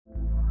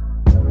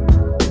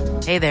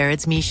Hey there,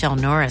 it's Michelle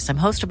Norris. I'm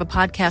host of a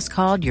podcast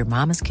called Your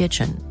Mama's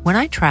Kitchen. When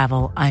I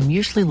travel, I'm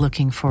usually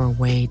looking for a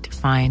way to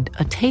find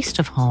a taste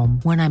of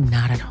home when I'm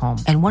not at home.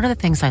 And one of the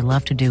things I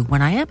love to do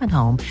when I am at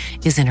home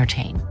is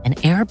entertain. And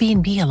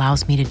Airbnb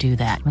allows me to do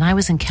that. When I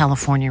was in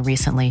California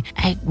recently,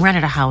 I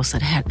rented a house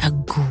that had a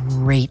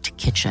great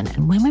kitchen.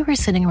 And when we were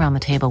sitting around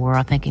the table, we were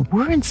all thinking,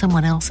 we're in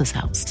someone else's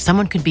house.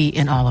 Someone could be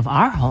in all of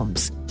our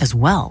homes as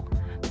well.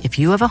 If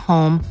you have a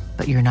home,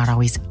 but you're not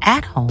always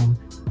at home,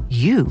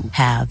 you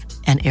have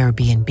an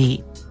Airbnb.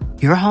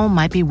 Your home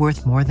might be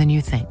worth more than you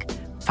think.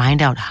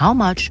 Find out how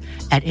much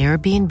at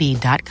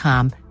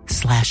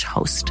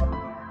airbnb.com/host.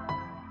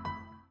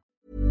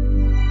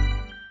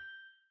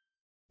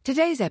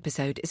 Today's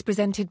episode is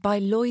presented by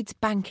Lloyds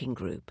Banking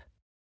Group.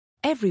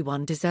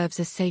 Everyone deserves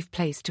a safe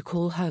place to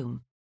call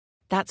home.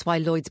 That's why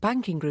Lloyds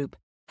Banking Group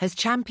has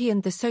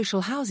championed the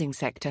social housing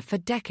sector for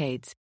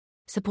decades,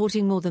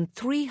 supporting more than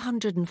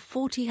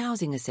 340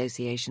 housing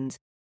associations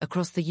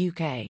across the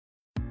UK.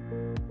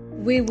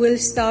 We will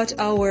start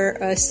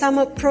our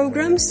summer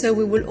program, so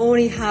we will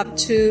only have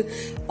 2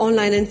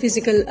 online and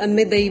physical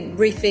midday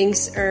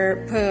briefings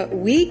per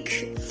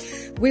week.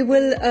 We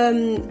will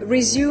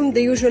resume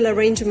the usual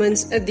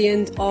arrangements at the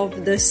end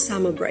of the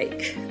summer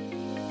break.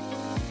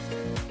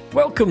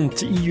 Welcome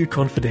to EU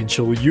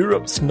Confidential,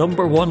 Europe's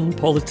 #1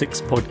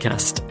 politics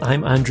podcast.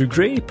 I'm Andrew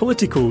Gray,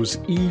 Politico's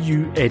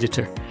EU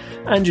editor.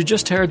 And you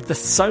just heard the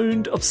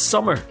sound of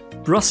summer,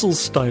 Brussels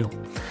style.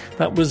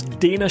 That was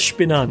Dana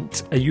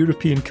Spinant, a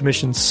European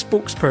Commission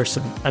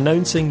spokesperson,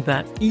 announcing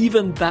that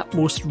even that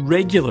most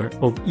regular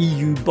of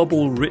EU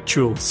bubble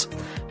rituals,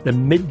 the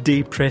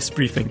midday press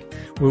briefing,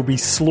 will be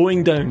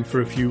slowing down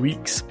for a few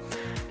weeks.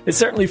 It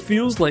certainly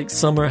feels like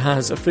summer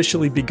has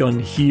officially begun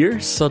here.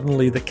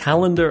 Suddenly the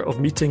calendar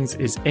of meetings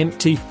is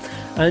empty,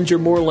 and you're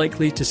more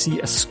likely to see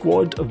a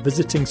squad of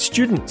visiting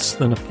students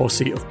than a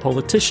posse of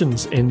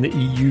politicians in the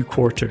EU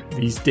quarter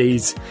these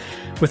days.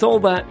 With all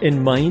that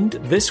in mind,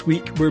 this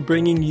week we're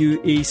bringing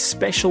you a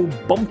special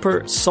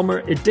bumper summer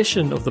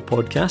edition of the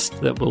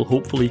podcast that will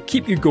hopefully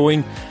keep you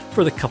going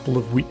for the couple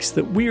of weeks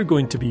that we're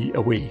going to be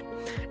away.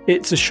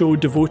 It's a show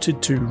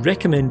devoted to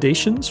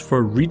recommendations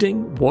for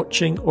reading,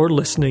 watching or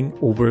listening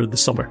over the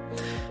summer.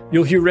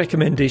 You'll hear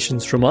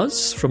recommendations from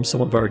us, from some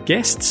of our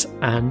guests,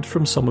 and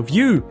from some of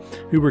you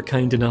who were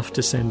kind enough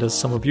to send us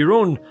some of your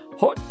own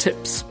hot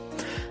tips.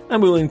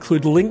 And we'll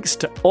include links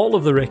to all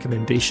of the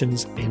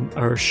recommendations in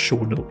our show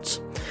notes.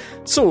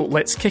 So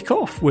let's kick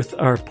off with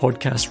our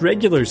podcast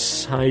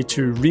regulars. Hi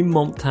to Reem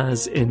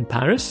Momtaz in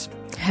Paris.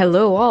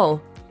 Hello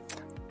all.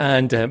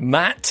 And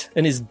Matt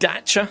in his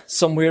dacha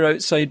somewhere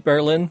outside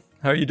Berlin.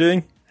 How are you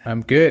doing?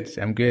 I'm good.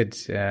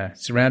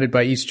 Surrounded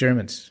by East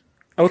Germans.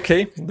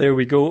 Okay, there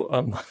we go.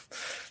 Not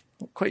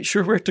quite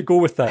sure where to go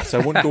with that,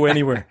 so I won't go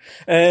anywhere.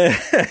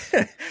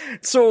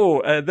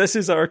 So this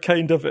is our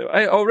kind of...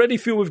 I already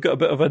feel we've got a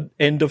bit of an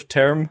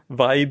end-of-term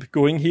vibe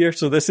going here.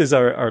 So this is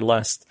our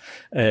last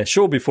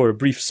show before a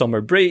brief summer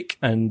break,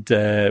 and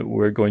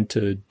we're going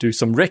to do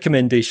some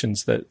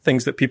recommendations,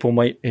 things that people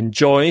might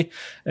enjoy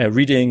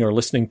reading or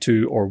listening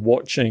to or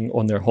watching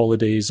on their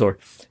holidays, or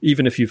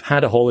even if you've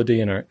had a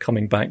holiday and are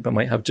coming back but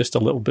might have just a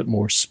little bit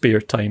more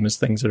spare time as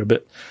things are a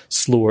bit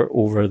slower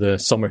over the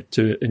summer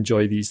to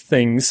enjoy these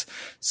things.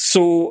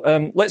 So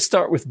let's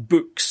start with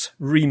books.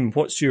 Reem,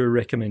 what's your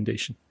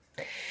recommendation?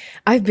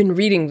 I've been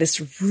reading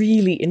this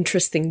really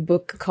interesting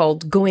book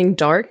called Going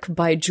Dark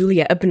by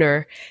Julia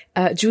Ebner.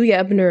 Julia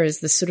Ebner is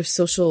this sort of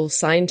social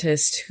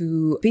scientist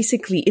who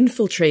basically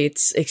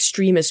infiltrates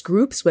extremist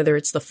groups, whether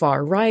it's the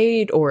far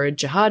right or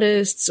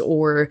jihadists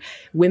or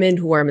women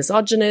who are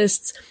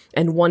misogynists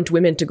and want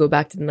women to go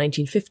back to the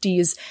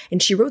 1950s.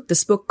 And she wrote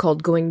this book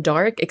called Going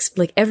Dark.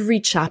 Like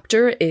every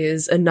chapter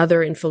is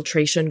another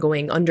infiltration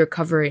going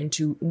undercover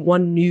into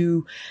one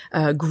new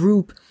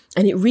group.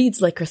 And it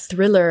reads like a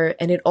thriller,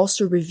 and it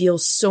also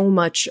reveals so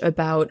much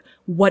about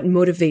what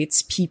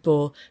motivates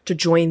people to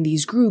join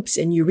these groups.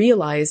 And you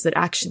realize that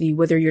actually,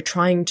 whether you're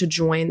trying to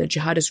join a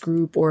jihadist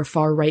group or a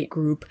far-right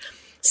group,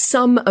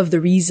 some of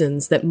the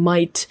reasons that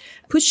might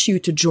push you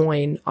to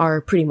join are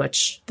pretty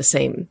much the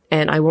same.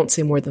 And I won't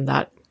say more than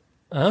that.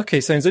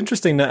 Okay, sounds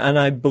interesting. And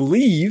I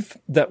believe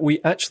that we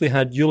actually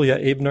had Julia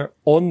Ebner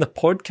on the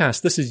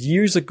podcast. This is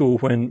years ago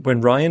when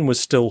Ryan was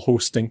still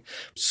hosting.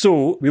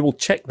 So we will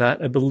check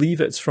that. I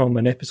believe it's from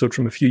an episode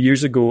from a few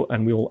years ago,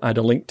 and we'll add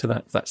a link to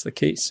that if that's the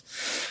case.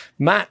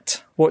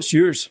 Matt, what's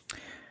yours?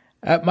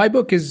 My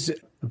book is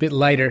a bit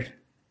lighter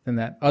than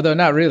that, although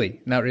not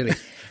really.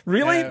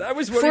 Really? I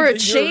was worried for a that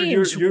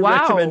change, your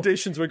wow.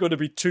 recommendations were going to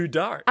be too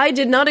dark. I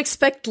did not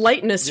expect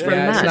lightness from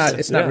that.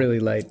 It's not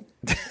really light.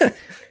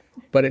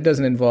 But it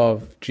doesn't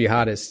involve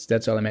jihadists.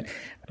 That's all I meant.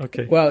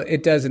 Okay. Well,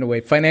 it does in a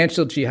way.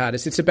 Financial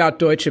jihadists. It's about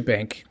Deutsche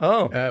Bank.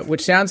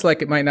 Which sounds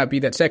like it might not be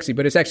that sexy,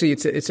 but it's actually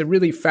it's a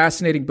really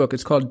fascinating book.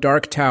 It's called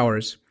Dark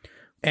Towers,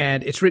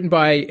 and it's written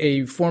by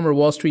a former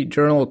Wall Street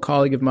Journal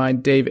colleague of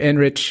mine, Dave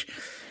Enrich,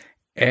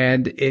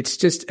 and it's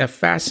just a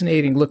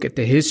fascinating look at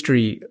the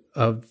history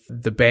of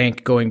the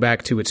bank going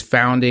back to its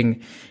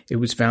founding. It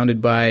was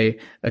founded by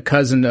a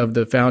cousin of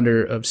the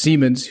founder of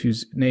Siemens,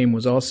 whose name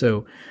was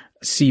also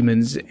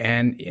Siemens,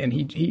 and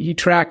he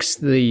tracks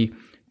the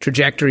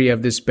trajectory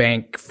of this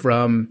bank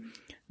from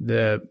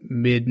the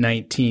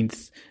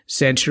mid-19th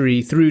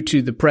century through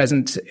to the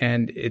present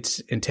and its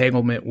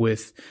entanglement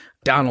with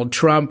Donald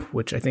Trump,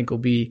 which I think will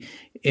be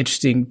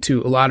interesting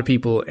to a lot of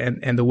people,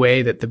 and the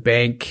way that the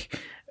bank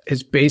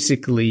has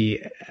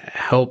basically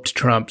helped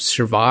Trump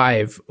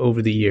survive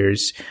over the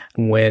years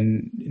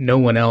when no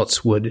one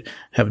else would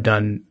have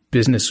done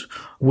business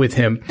with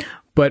him.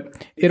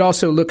 But it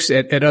also looks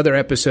at other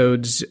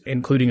episodes,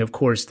 including, of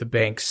course, the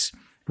bank's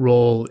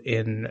role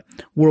in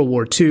World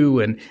War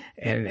II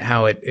and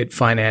how it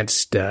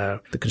financed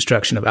the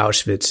construction of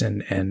Auschwitz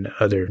and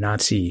other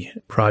Nazi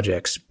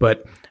projects.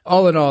 But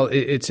all in all,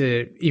 it's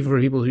even for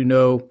people who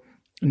know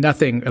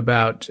nothing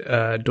about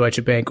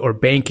Deutsche Bank or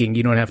banking,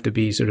 you don't have to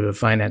be sort of a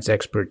finance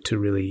expert to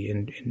really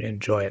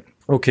enjoy it.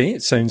 Okay,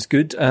 it sounds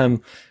good.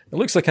 It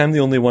looks like I'm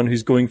the only one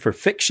who's going for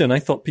fiction. I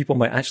thought people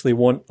might actually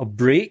want a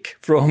break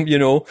from,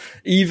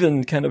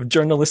 even kind of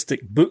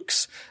journalistic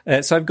books.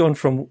 So I've gone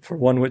for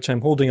one which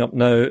I'm holding up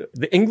now.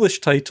 The English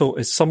title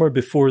is Summer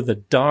Before the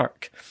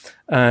Dark,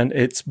 and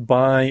it's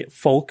by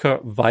Volker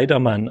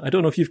Weidermann. I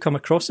don't know if you've come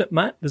across it,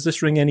 Matt. Does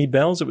this ring any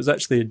bells? It was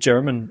actually a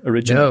German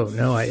original.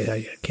 No,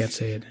 I can't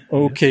say it.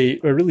 Okay,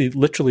 I really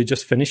literally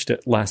just finished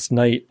it last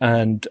night,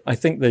 and I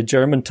think the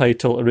German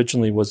title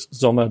originally was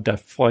Sommer der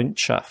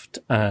Freundschaft,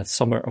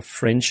 Summer of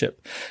Friendship.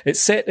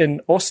 It's set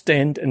in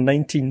Ostend in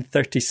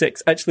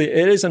 1936. Actually,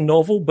 it is a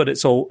novel, but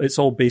it's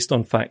all based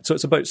on fact. So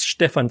it's about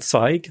Stefan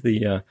Zweig,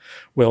 the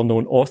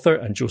well-known author,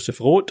 and Joseph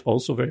Roth,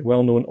 also very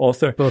well-known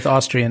author. Both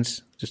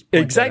Austrians.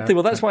 Exactly.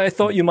 Well, that's why I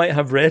thought you might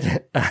have read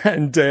it.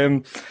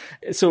 And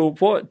so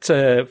what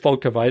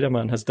Volker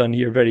Weidermann has done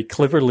here very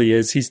cleverly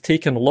is he's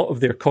taken a lot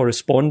of their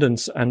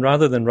correspondence, and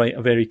rather than write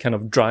a very kind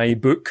of dry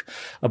book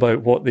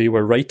about what they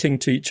were writing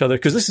to each other,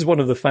 because this is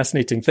one of the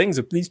fascinating things,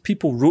 these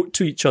people wrote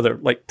to each other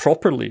like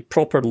proper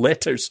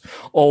letters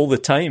all the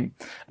time.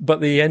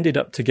 But they ended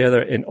up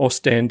together in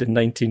Ostend in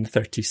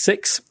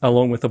 1936,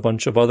 along with a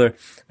bunch of other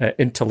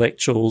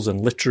intellectuals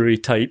and literary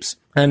types.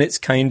 And it's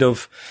kind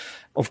of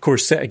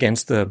course, set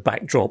against the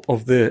backdrop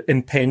of the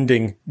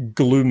impending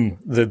gloom,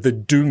 the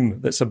doom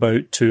that's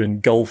about to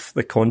engulf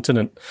the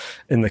continent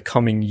in the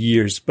coming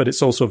years. But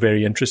it's also a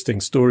very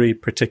interesting story,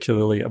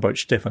 particularly about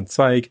Stefan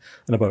Zweig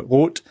and about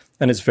Roth,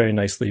 and it's very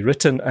nicely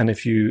written. And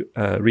if you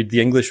read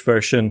the English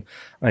version,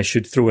 I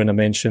should throw in a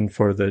mention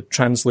for the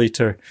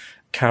translator,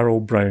 Carol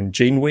Brown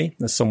Janeway,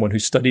 as someone who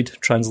studied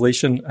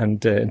translation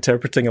and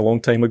interpreting a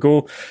long time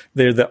ago.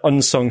 They're the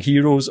unsung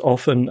heroes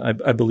often.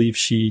 I believe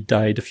she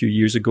died a few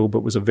years ago,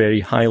 but was a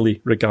very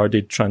highly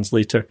regarded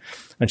translator.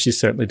 And she's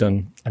certainly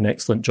done an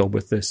excellent job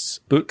with this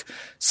book.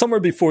 Summer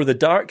Before the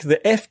Dark,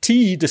 the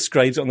FT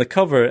describes it on the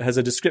cover. It has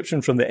a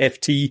description from the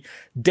FT,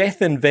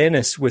 Death in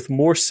Venice with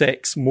more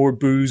sex, more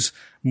booze,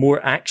 more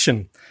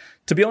action.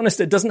 To be honest,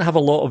 it doesn't have a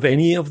lot of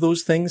any of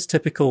those things,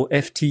 typical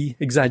FT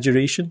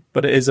exaggeration,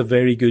 but it is a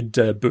very good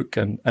book,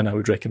 and I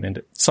would recommend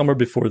it. Summer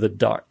Before the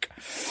Dark.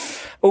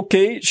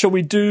 Okay, shall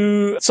we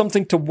do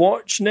something to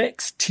watch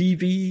next?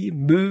 TV,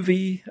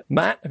 movie?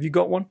 Matt, have you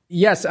got one?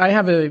 Yes, I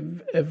have a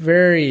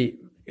very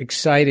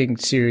exciting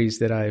series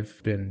that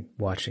I've been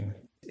watching.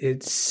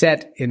 It's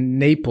set in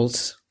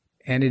Naples,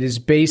 and it is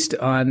based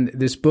on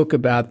this book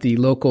about the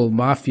local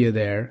mafia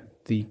there,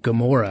 the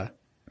Gomorrah.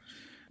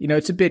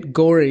 It's a bit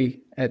gory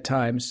at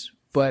times,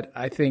 but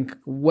I think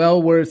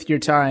well worth your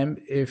time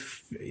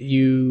if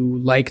you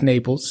like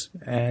Naples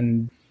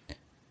and,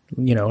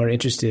 are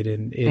interested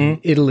in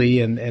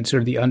Italy and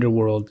sort of the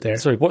underworld there.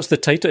 Sorry, what's the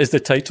title? Is the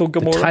title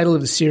Gomorrah? The title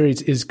of the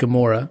series is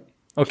Gomorrah.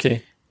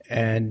 Okay.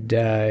 And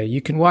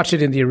you can watch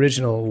it in the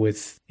original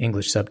with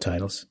English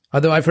subtitles.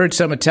 Although I've heard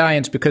some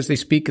Italians, because they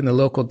speak in the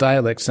local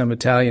dialect, some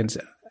Italians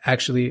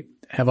actually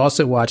have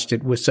also watched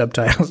it with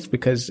subtitles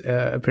because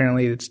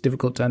apparently it's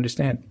difficult to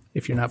understand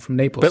if you're not from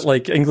Naples. A bit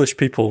like English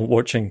people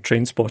watching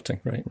Trainspotting,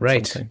 right?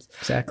 Right, sometimes.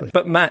 Exactly.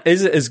 But Matt,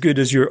 is it as good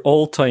as your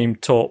all-time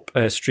top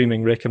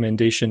streaming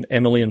recommendation,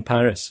 Emily in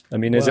Paris? I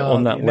mean, is it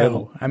on that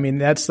level? I mean,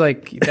 that's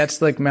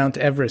like Mount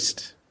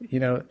Everest.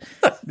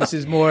 This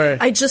is more.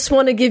 I just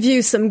want to give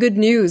you some good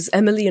news.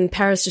 Emily in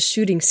Paris is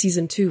shooting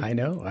season 2. I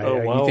know.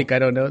 Wow. You think I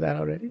don't know that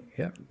already?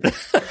 Yeah.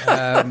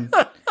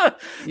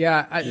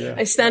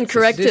 I stand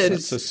corrected.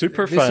 It's a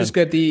super fan. This is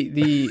good.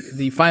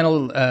 The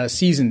final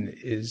season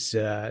is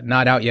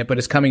not out yet, but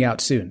it's coming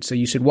out soon. So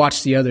you should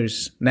watch the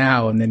others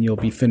now, and then you'll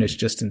be finished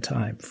just in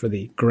time for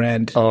the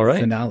grand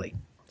finale.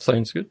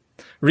 Sounds good.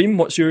 Reem,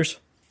 what's yours?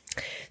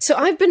 So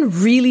I've been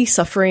really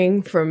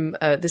suffering from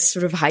this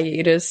sort of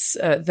hiatus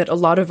that a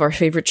lot of our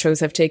favorite shows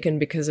have taken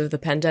because of the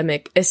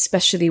pandemic,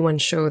 especially one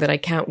show that I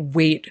can't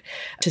wait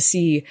to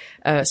see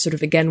sort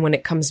of again when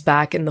it comes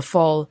back in the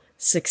fall,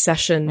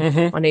 Succession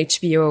on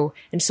HBO.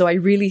 And so I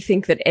really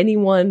think that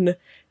anyone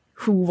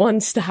who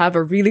wants to have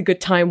a really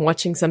good time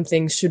watching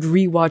something should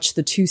rewatch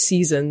the 2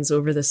 seasons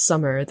over the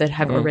summer that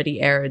have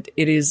already aired.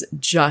 It is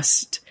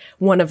just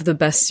one of the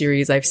best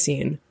series I've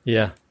seen.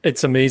 Yeah,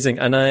 it's amazing.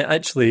 And I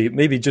actually,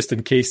 maybe just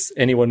in case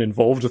anyone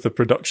involved with the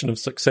production of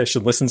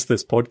Succession listens to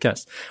this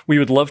podcast, we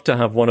would love to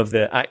have one of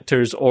the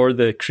actors or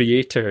the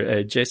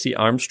creator, Jesse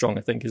Armstrong,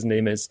 I think his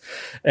name is,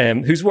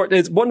 who's worked.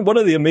 It's one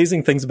of the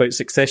amazing things about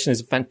Succession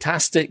is a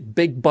fantastic,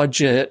 big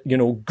budget,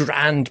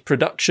 grand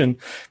production.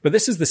 But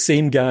this is the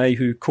same guy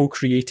who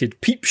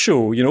co-created Peep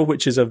Show,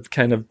 which is a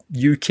kind of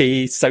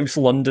UK South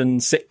London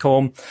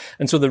sitcom.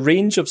 And so the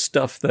range of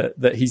stuff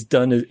that he's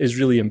done is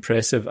really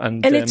impressive.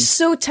 And it's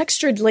so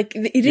textured. Like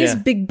it is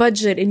big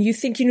budget, and you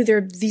think there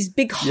are these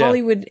big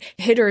Hollywood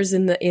hitters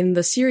in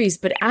the series,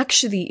 but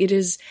actually it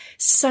is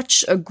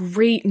such a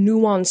great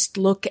nuanced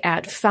look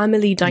at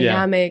family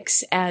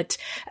dynamics, at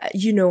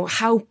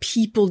how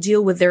people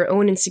deal with their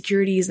own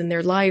insecurities in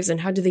their lives, and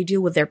how do they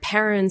deal with their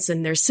parents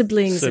and their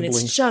siblings, and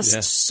it's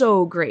just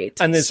so great.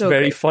 And it's so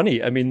very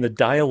funny. I mean, the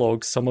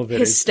dialogue, some of it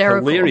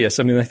hysterical. Is hilarious.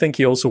 I mean, I think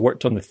he also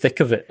worked on the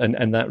thick of it,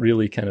 and that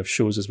really kind of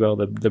shows as well.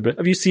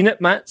 Have you seen it,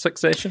 Matt?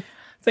 Succession?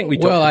 I think we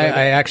talked about it.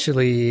 I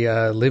actually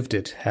lived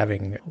it,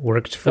 having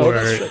worked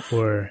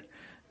for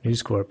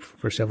News Corp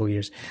for several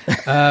years.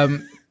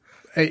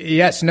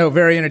 Yes, no,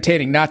 very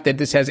entertaining. Not that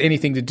this has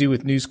anything to do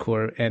with News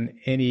Corp, and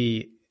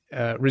any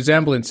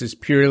resemblance is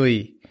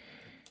purely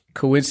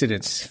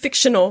coincidence.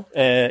 Fictional.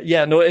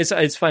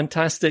 It's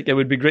fantastic. It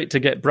would be great to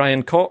get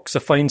Brian Cox,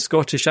 a fine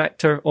Scottish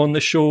actor, on the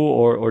show,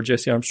 or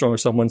Jesse Armstrong or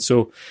someone.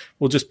 So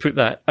we'll just put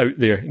that out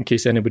there in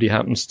case anybody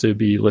happens to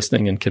be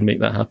listening and can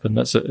make that happen.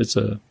 It's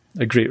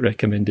a great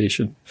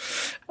recommendation.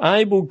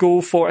 I will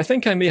go for, I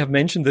think I may have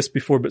mentioned this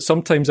before, but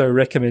sometimes our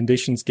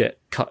recommendations get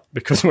cut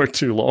because we're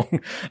too long.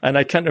 And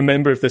I can't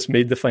remember if this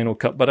made the final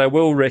cut, but I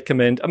will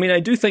recommend,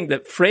 I do think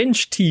that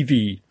French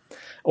TV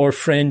or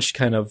French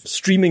kind of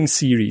streaming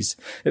series,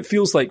 it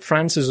feels like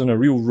France is on a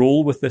real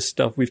roll with this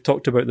stuff. We've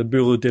talked about the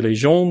Bureau des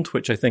Légendes,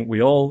 which I think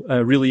we all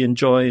really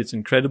enjoy. It's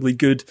incredibly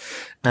good.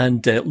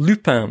 And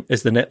Lupin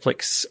is the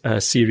Netflix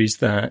series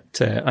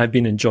that I've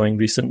been enjoying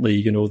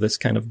recently. This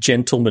kind of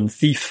gentleman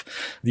thief,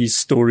 these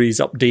stories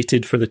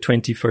updated for the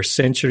 21st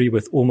century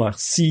with Omar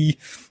Sy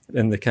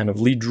in the kind of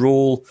lead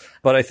role.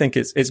 But I think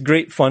it's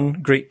great fun,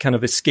 great kind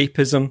of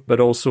escapism, but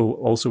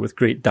also with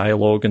great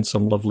dialogue and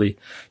some lovely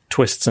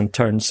twists and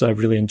turns. So I've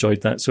really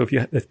enjoyed that. So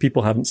if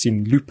people haven't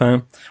seen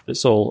Lupin,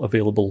 it's all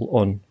available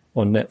on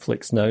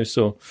Netflix now.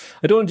 So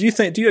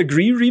do you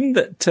agree, Reem,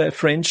 that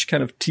French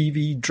kind of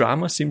TV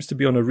drama seems to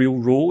be on a real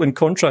roll? In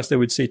contrast, I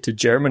would say, to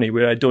Germany,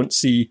 where I don't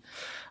see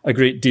a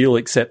great deal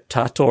except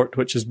Tatort,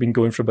 which has been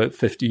going for about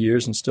 50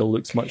 years and still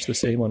looks much the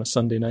same on a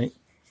Sunday night.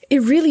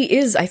 It really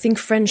is. I think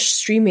French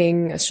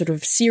streaming sort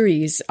of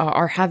series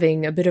are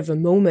having a bit of a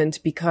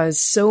moment because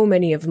so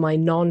many of my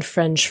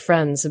non-French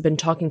friends have been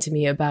talking to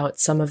me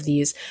about some of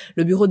these.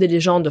 Le Bureau des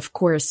Légendes, of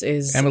course,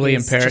 is Emily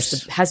in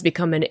Paris has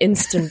become an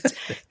instant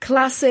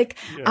classic.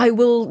 Yeah. I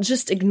will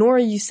just ignore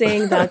you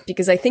saying that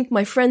because I think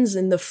my friends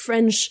in the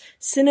French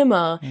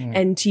cinema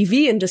and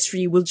TV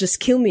industry will just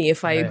kill me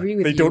if I agree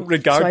with you. They don't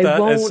regard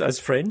that as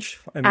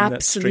French?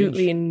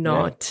 Absolutely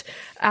not. Yeah.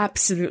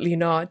 Absolutely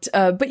not.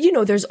 But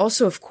there's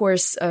also, of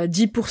course,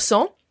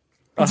 10%.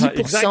 10%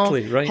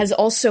 exactly, right. has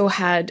also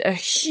had a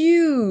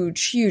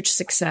huge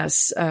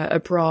success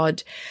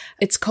abroad.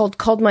 It's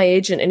called My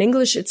Agent. In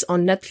English, it's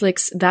on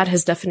Netflix. That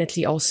has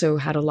definitely also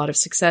had a lot of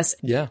success.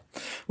 Yeah.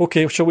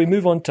 Okay, shall we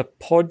move on to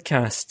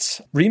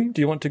podcasts? Reem,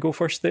 do you want to go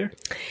first there?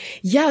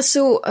 Yeah,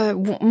 so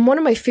one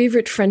of my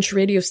favorite French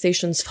radio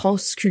stations,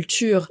 France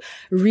Culture,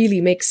 really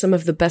makes some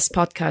of the best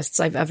podcasts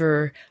I've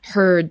ever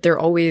heard. They're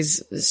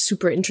always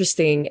super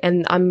interesting.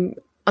 And I'm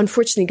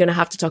unfortunately going to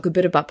have to talk a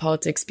bit about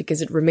politics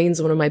because it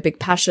remains one of my big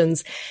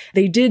passions.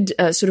 They did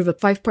sort of a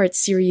 5-part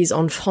series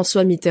on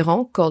François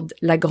Mitterrand called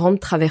La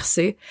Grande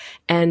Traversée,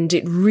 and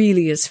it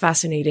really is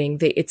fascinating.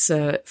 It's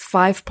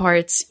 5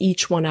 parts,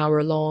 each 1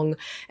 hour long,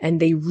 and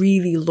they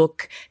really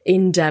look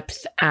in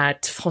depth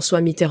at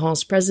François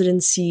Mitterrand's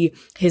presidency,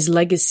 his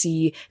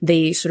legacy.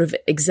 They sort of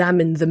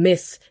examine the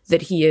myth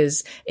that he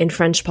is in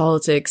French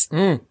politics.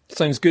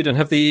 Sounds good. And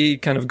have they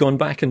kind of gone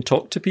back and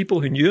talked to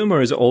people who knew him,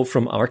 or is it all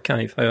from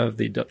archive? How have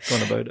they gone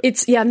about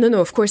it?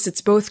 Of course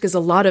it's both, because a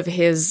lot of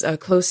his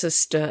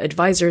closest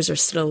advisors are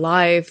still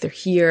alive. They're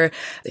here.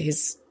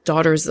 His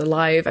daughter's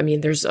alive. I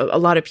mean, there's a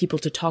lot of people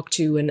to talk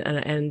to,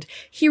 and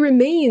he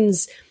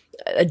remains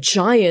a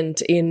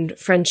giant in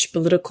French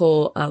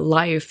political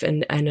life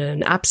and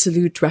an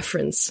absolute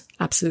reference.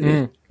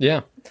 Absolutely.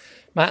 Yeah.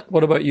 Matt,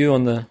 what about you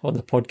on the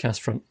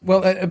podcast front?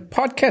 Well, a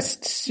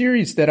podcast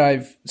series that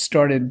I've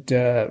started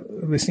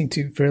listening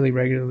to fairly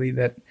regularly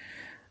that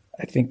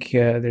I think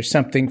there's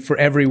something for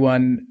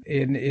everyone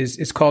in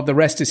is called The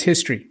Rest is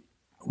History,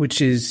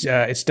 which is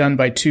it's done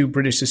by 2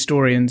 British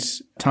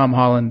historians, Tom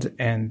Holland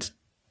and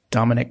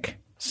Dominic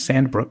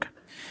Sandbrook.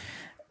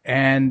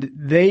 And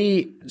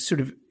they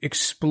sort of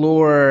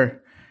explore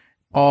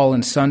all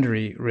and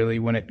sundry, really,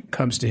 when it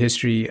comes to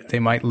history. They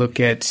might look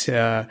at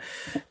the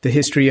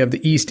history of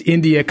the East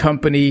India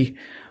Company,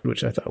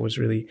 which I thought was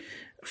really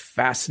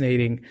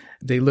fascinating.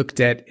 They looked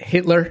at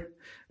Hitler,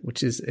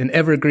 which is an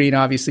evergreen,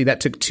 obviously.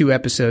 That took 2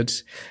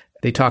 episodes.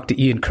 They talked to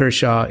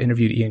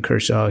interviewed Ian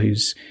Kershaw,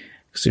 who's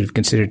sort of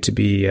considered to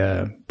be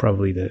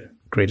probably the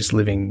greatest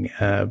living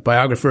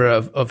biographer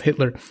of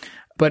Hitler.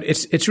 But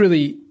it's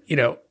really,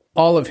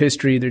 all of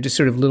history. They're just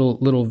sort of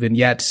little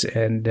vignettes,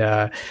 and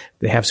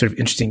they have sort of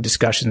interesting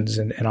discussions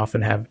and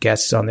often have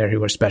guests on there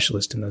who are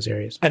specialists in those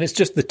areas. And it's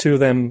just the two of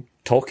them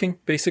talking,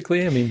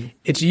 basically? I mean,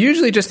 it's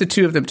usually just the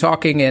two of them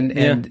talking,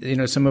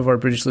 and some of our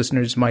British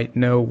listeners might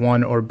know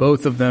one or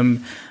both of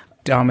them.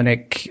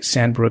 Dominic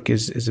Sandbrook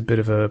is a bit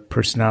of a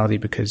personality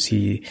because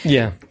he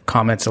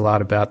comments a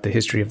lot about the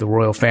history of the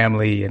royal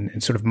family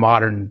and sort of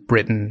modern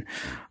Britain.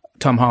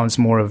 Tom Holland's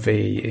more of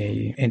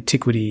a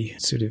antiquity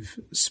sort of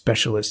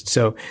specialist.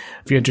 So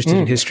if you're interested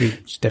in history,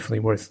 it's definitely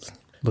worth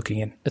looking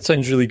in. It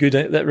sounds really good.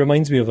 That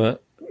reminds me of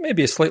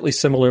maybe a slightly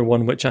similar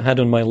one, which I had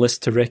on my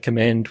list to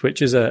recommend,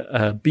 which is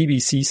a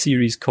BBC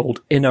series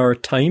called In Our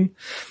Time,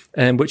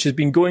 which has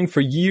been going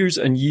for years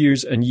and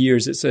years and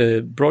years. It's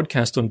a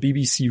broadcast on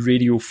BBC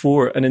Radio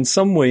 4. And in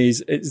some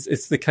ways,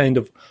 it's the kind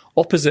of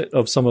opposite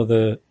of some of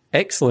the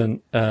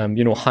excellent,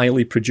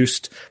 highly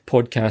produced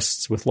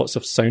podcasts with lots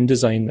of sound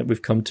design that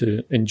we've come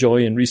to enjoy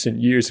in recent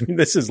years. I mean,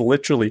 this is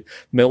literally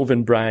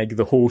Melvyn Bragg,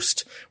 the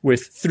host,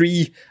 with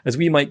three, as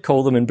we might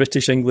call them in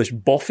British English,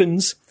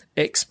 boffins,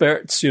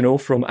 experts,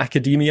 from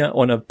academia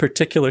on a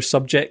particular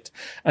subject,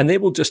 and they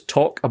will just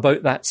talk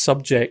about that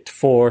subject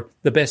for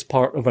the best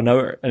part of an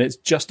hour. And it's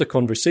just a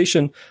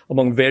conversation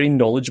among very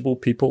knowledgeable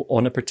people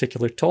on a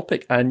particular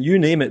topic. And you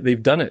name it,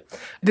 they've done it.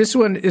 This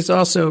one is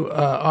also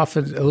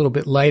often a little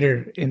bit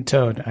lighter in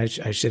tone, I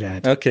should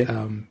add. Okay.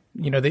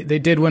 They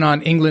did one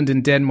on England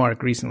and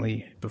Denmark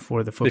recently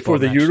before the football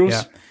match. Euros?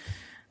 Yeah.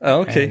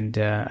 Oh, okay. And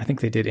I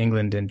think they did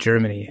England and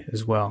Germany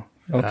as well.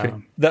 Okay.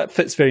 That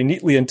fits very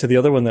neatly into the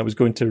other one that I was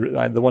going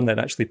to, the one that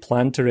I actually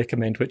planned to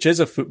recommend, which is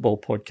a football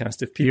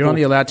podcast. If people, you're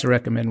only allowed to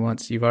recommend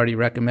once. You've already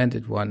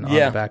recommended one on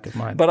the back of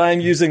mine. But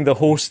I'm using the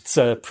host's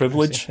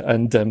privilege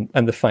and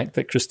the fact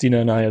that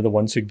Christina and I are the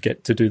ones who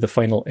get to do the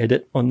final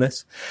edit on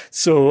this.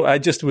 So I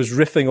just was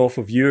riffing off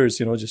of yours,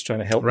 just trying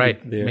to help. Right.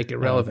 There. Make it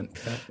relevant.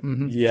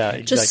 Yeah,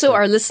 exactly. Just so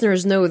our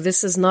listeners know,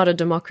 this is not a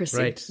democracy.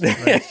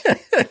 Right.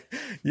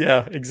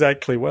 Yeah,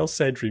 exactly. Well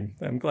said, Reem.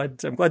 I'm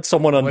glad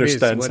someone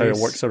understands how it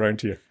works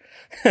around here.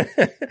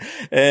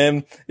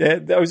 I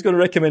was going to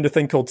recommend a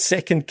thing called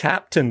Second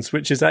Captains,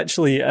 which is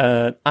actually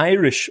an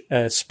Irish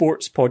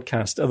sports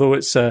podcast, although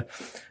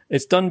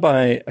it's done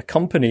by a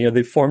company, or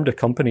they've formed a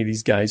company,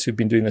 these guys who've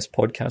been doing this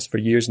podcast for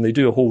years, and they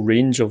do a whole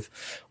range of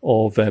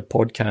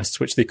podcasts,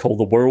 which they call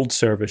the World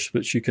Service,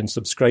 which you can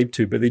subscribe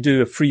to. But they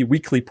do a free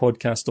weekly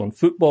podcast on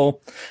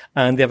football,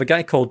 and they have a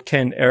guy called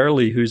Ken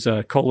Early, who's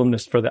a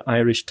columnist for the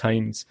Irish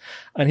Times,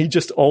 and he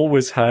just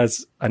always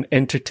has an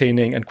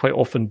entertaining and quite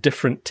often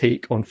different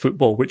take on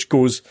football, which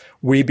goes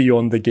way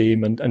beyond the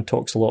game and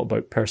talks a lot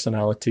about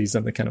personalities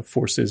and the kind of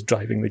forces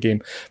driving the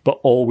game, but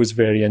always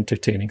very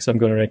entertaining. So I'm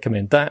going to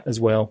recommend that as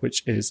well,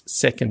 which is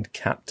Second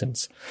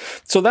Captains.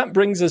 So that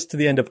brings us to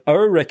the end of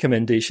our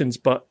recommendations.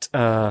 But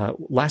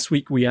last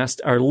week we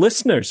asked our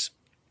listeners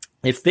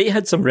if they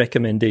had some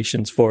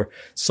recommendations for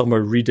summer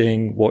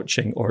reading,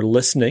 watching, or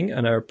listening.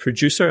 And our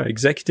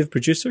executive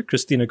producer,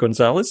 Christina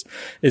Gonzalez,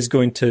 is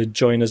going to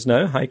join us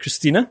now. Hi,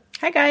 Christina.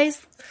 Hi,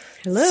 guys.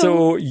 Hello.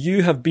 So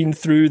you have been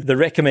through the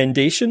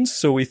recommendations,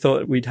 so we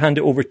thought we'd hand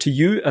it over to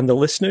you and the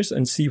listeners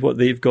and see what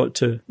they've got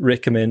to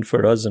recommend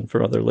for us and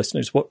for other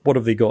listeners. What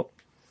have they got?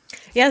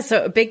 Yeah,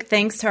 so a big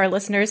thanks to our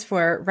listeners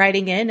for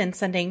writing in and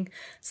sending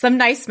some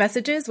nice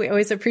messages. We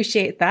always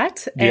appreciate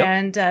that. Yep.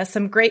 And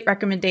some great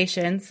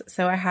recommendations.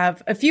 So I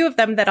have a few of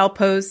them that I'll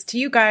pose to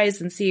you guys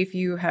and see if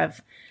you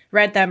have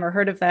read them or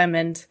heard of them,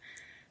 and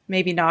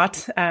maybe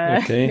not.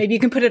 Okay. Maybe you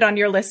can put it on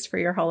your list for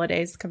your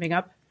holidays coming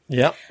up.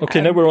 Yeah.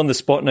 Okay, now we're on the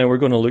spot now. We're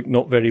going to look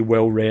not very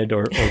well read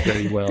or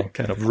very well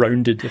kind of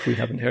rounded if we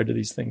haven't heard of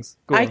these things.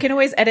 I can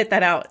always edit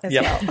that out as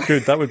well.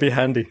 Good. That would be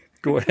handy.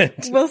 Go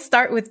ahead. We'll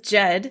start with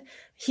Jed.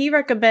 He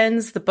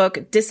recommends the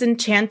book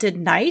Disenchanted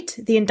Night,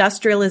 The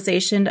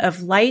Industrialization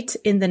of Light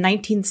in the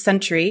 19th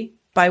Century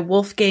by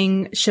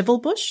Wolfgang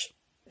Schivelbusch.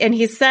 And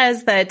he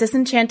says that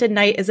Disenchanted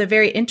Night is a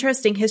very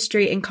interesting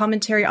history and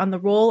commentary on the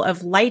role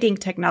of lighting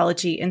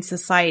technology in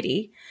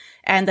society,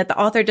 and that the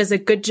author does a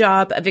good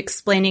job of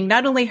explaining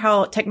not only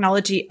how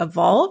technology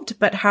evolved,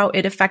 but how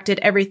it affected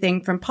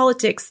everything from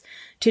politics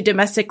to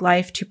domestic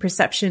life to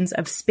perceptions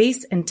of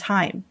space and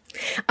time.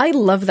 I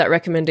love that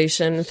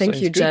recommendation.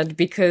 Thank you, Jed,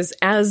 because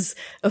as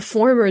a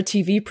former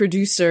TV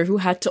producer who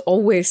had to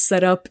always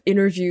set up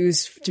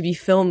interviews to be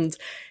filmed,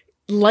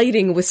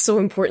 lighting was so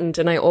important.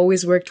 And I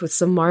always worked with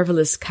some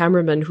marvelous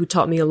cameramen who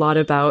taught me a lot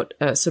about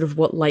sort of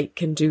what light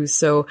can do.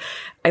 So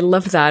I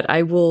love that.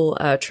 I will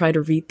try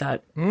to read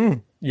that.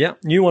 Yeah,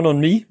 new one on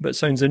me, but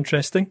sounds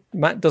interesting.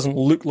 Matt doesn't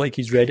look like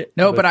he's read it.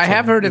 No, but I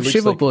have heard of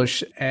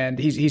Schivelbusch, and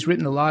he's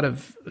written a lot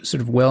of sort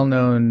of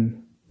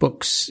well-known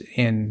books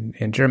in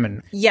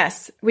German.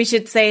 Yes, we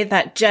should say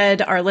that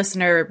Jed, our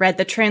listener, read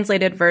the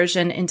translated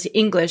version into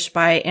English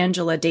by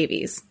Angela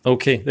Davies.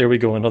 Okay, there we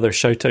go. Another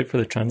shout out for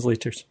the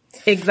translators.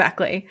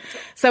 Exactly.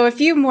 So a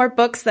few more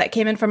books that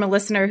came in from a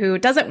listener who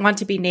doesn't want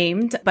to be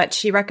named, but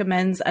she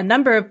recommends a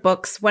number of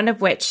books, one of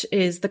which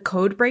is The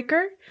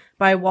Codebreaker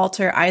by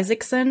Walter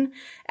Isaacson.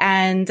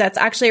 And that's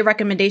actually a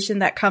recommendation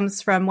that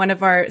comes from one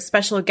of our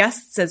special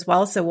guests as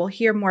well. So we'll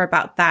hear more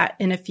about that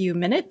in a few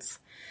minutes.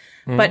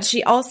 But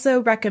she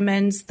also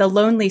recommends The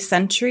Lonely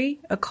Century,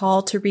 A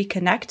Call to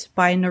Reconnect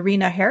by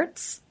Norina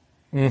Hertz.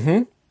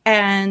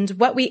 And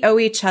What We Owe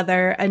Each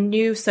Other, A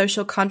New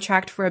Social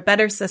Contract for a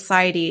Better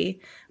Society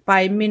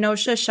by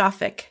Minosha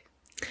Shafik.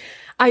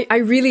 I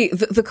really,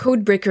 the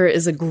Codebreaker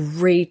is a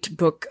great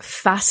book,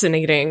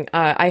 fascinating.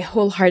 I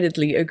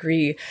wholeheartedly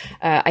agree.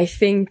 I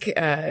think,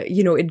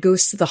 it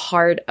goes to the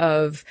heart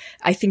of,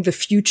 I think, the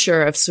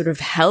future of sort of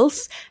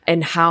health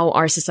and how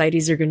our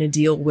societies are going to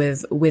deal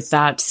with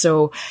that.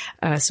 So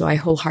I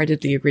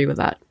wholeheartedly agree with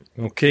that.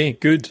 Okay,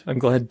 good. I'm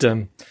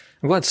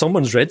glad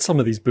someone's read some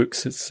of these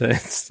books.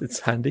 It's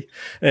handy.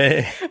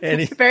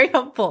 Very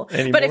helpful.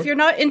 But if you're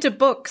not into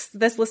books,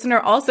 this listener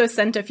also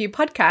sent a few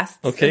podcasts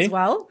as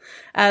well.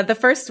 The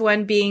first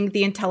one being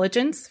The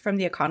Intelligence from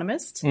The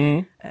Economist,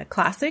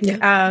 classic.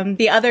 Yeah.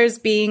 The others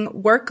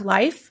being Work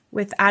Life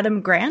with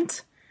Adam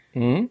Grant.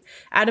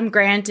 Adam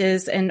Grant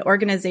is an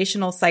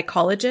organizational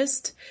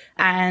psychologist,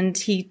 and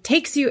he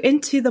takes you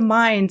into the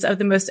minds of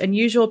the most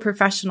unusual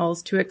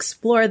professionals to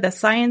explore the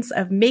science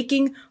of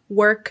making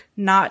work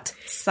not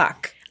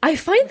suck. I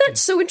find that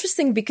so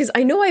interesting because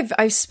I know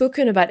I've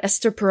spoken about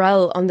Esther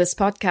Perel on this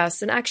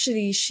podcast, and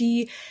actually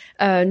she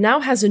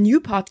now has a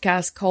new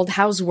podcast called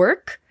How's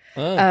Work?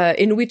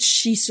 In which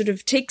she sort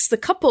of takes the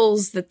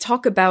couples that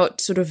talk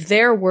about sort of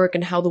their work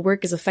and how the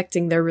work is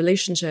affecting their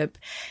relationship.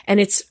 And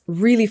it's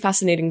really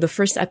fascinating. The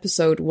first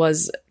episode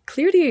was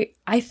clearly,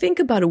 I think,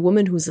 about a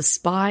woman who's a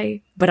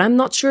spy, but I'm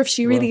not sure if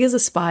she really is a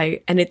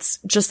spy. And it's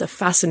just a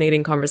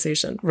fascinating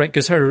conversation. Right,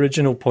 because her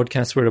original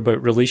podcasts were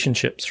about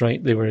relationships,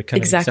 right? They were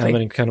kind of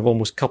examining kind of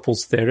almost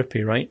couples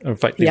therapy, right? Or in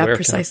fact, they were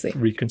precisely. Kind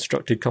of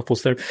reconstructed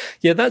couples therapy.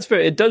 Yeah,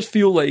 it does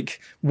feel like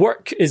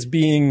work is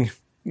being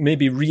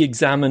maybe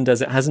re-examined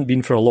as it hasn't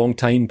been for a long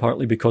time,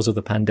 partly because of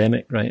the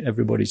pandemic, right?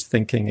 Everybody's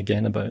thinking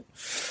again about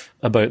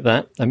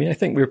that. I mean, I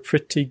think we're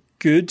pretty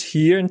good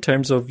here in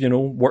terms of,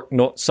 work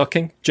not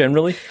sucking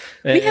generally.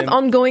 We have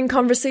ongoing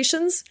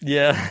conversations.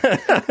 Yeah.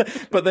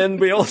 But then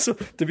we also,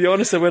 to be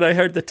honest, when I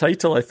heard the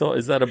title, I thought,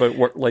 is that about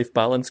work-life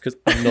balance? Because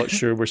I'm not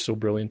sure we're so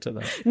brilliant at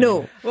that.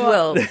 No.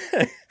 Well,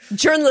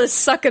 journalists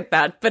suck at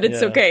that, but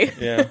it's okay.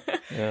 Yeah.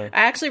 I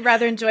actually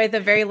rather enjoy the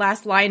very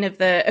last line of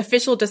the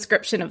official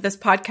description of this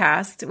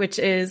podcast, which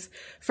is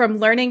from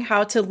learning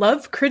how to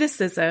love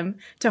criticism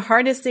to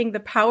harnessing the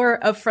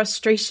power of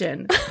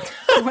frustration.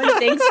 One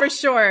thing's for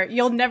sure,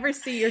 you'll never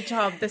see your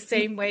job the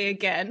same way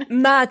again.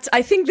 Matt,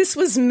 I think this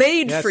was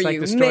made for you. It's like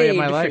the story of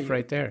my life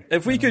right there.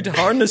 If we could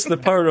harness the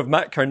power of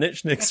Matt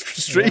Karnichnik's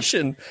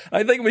frustration,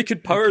 I think we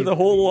could power the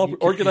whole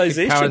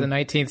organization. Power the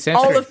 19th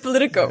century. All of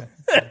Politico.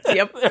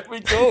 Yep. There we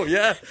go.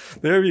 Yeah.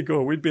 There we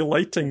go. We'd be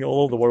lighting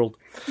all the world.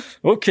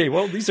 Okay.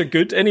 Well, these are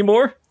good. Any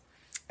more?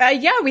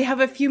 Yeah, we have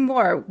a few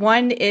more.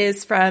 One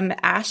is from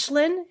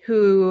Ashlyn,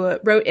 who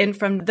wrote in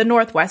from the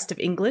northwest of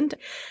England.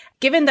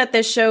 Given that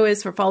this show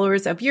is for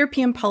followers of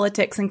European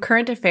politics and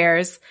current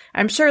affairs,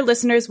 I'm sure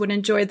listeners would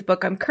enjoy the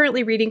book I'm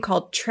currently reading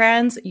called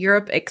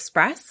Trans-Europe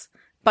Express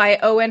by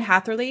Owen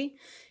Hatherley.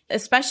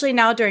 Especially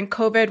now during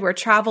COVID, where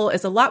travel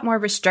is a lot more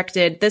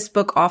restricted, this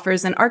book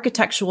offers an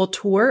architectural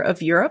tour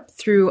of Europe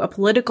through a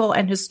political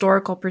and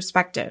historical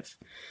perspective.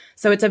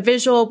 So it's a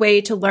visual way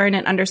to learn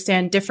and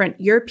understand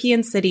different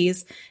European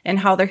cities and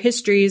how their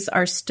histories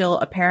are still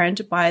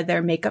apparent by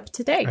their makeup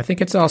today. I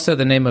think it's also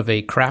the name of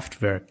a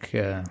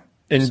Kraftwerk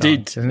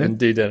Indeed, song,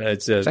 indeed.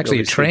 It's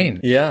actually a train.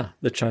 Yeah,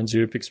 the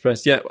Trans-Europe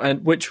Express. Yeah,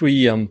 and which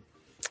we...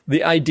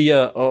 the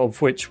idea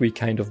of which we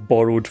kind of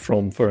borrowed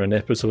from for an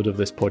episode of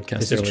this podcast.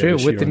 This is true,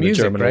 with the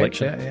music, German right?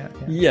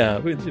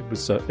 Yeah,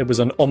 it was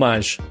an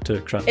homage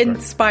to Kraftwerk.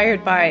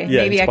 Inspired by.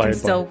 Maybe I can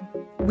still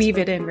weave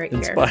it in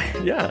here.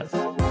 Yeah.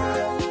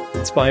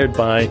 Inspired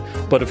by,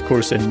 but of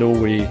course in no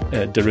way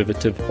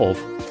derivative of.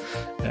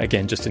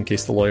 Again, just in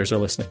case the lawyers are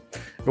listening.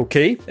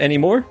 Okay, any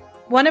more?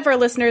 One of our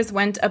listeners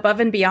went above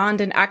and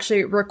beyond and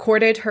actually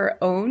recorded her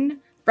own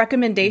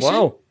recommendation.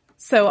 Wow.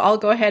 So I'll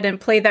go ahead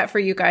and play that for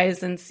you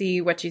guys and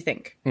see what you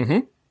think. Mm-hmm.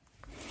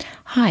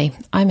 Hi,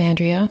 I'm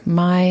Andrea.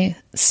 My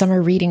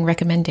summer reading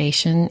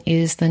recommendation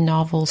is the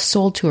novel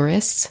Soul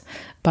Tourists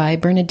by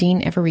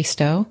Bernardine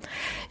Evaristo.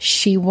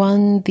 She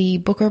won the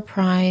Booker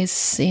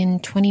Prize in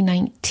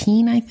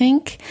 2019, I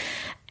think.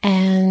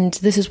 And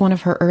this is one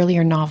of her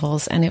earlier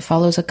novels, and it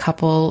follows a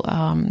couple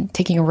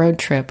taking a road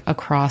trip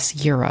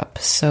across Europe.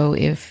 So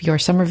if your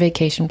summer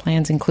vacation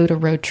plans include a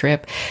road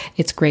trip,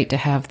 it's great to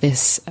have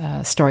this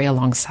story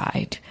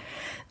alongside.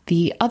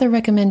 The other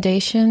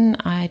recommendation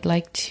I'd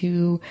like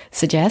to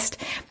suggest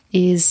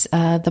is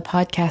the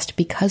podcast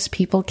Because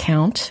People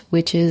Count,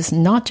 which is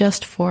not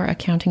just for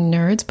accounting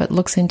nerds, but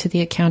looks into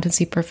the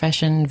accountancy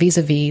profession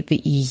vis-a-vis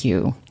the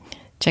EU.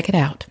 Check it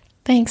out.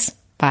 Thanks.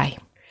 Bye.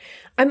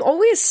 I'm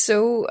always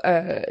so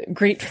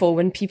grateful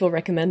when people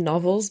recommend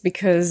novels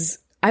because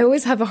I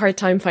always have a hard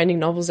time finding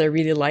novels I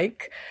really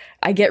like.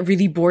 I get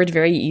really bored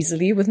very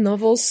easily with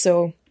novels,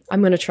 so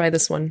I'm going to try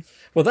this one.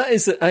 Well,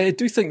 I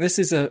do think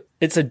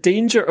it's a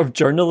danger of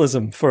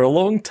journalism. For a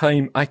long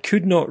time, I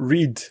could not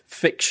read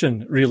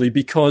fiction really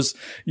because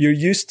you're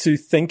used to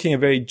thinking a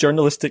very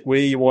journalistic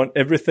way. You want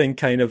everything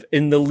kind of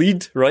in the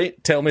lead,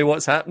 right? Tell me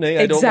what's happening.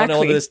 I don't want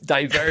all this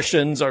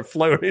diversions or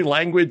flowery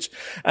language.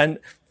 And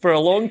for a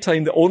long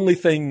time, the only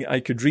thing I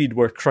could read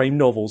were crime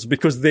novels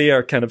because they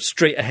are kind of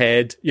straight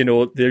ahead. You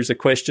know, there's a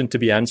question to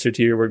be answered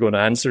here. We're going to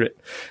answer it.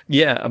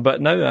 Yeah,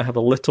 but now I have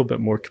a little bit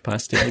more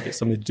capacity. Maybe it's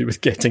something to do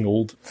with getting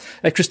old.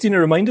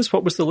 Christina, remind us,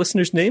 what was the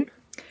listener's name?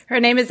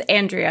 Her name is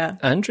Andrea.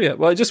 Andrea.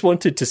 Well, I just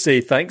wanted to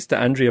say thanks to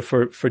Andrea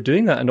for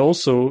doing that. And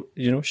also,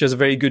 you know, she has a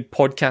very good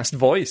podcast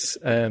voice.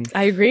 I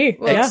agree.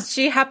 Well, yeah.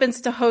 She happens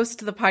to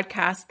host the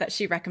podcast that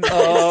she recommends.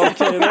 Oh,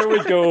 okay, there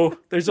we go.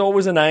 There's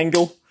always an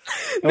angle.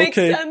 Makes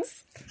sense.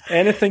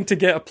 Anything to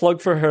get a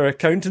plug for her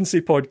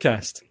accountancy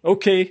podcast.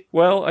 Okay,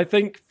 well, I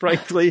think,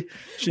 frankly,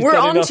 we're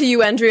on to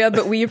you, Andrea,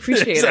 but we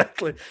appreciate it.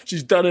 Exactly.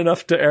 She's done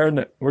enough to earn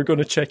it. We're going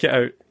to check it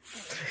out.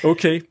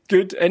 Okay,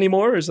 good. Any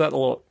more, or is that a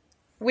lot?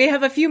 We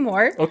have a few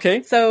more.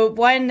 Okay. So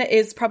one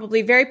is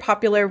probably very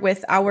popular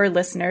with our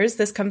listeners.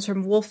 This comes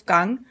from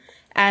Wolfgang,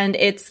 and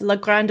it's La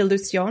Grande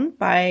Illusion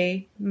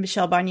by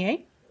Michel Barnier.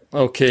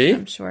 Okay.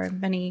 I'm sure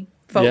many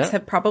folks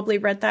have probably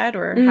read that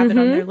or have it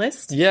on their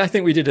list. Yeah, I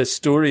think we did a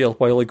story a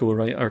while ago,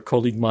 right? Our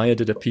colleague Maya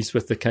did a piece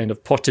with the kind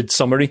of potted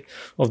summary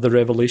of the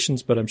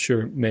revelations, but I'm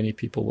sure many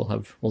people will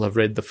have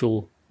read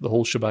the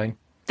whole shebang.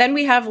 Then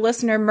we have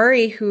listener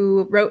Murray,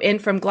 who wrote in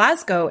from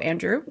Glasgow,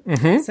 Andrew.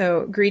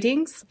 So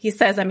greetings. He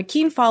says, I'm a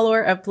keen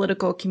follower of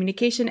political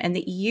communication and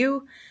the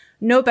EU.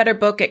 No better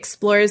book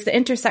explores the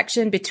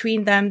intersection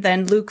between them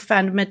than Luc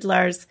van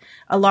Middelaar's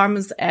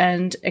Alarms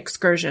and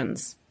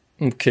Excursions.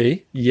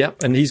 Okay,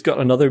 yep. And he's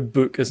got another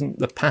book, isn't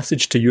The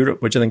Passage to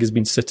Europe, which I think has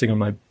been sitting on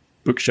my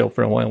bookshelf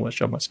for a while,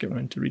 which I must get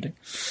around to reading.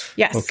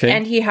 Yes, okay.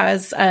 And he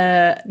has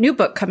a new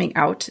book coming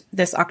out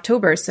this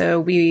October,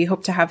 so we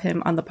hope to have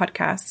him on the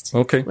podcast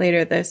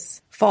later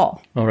this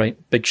fall. All right,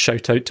 big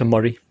shout out to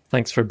Murray.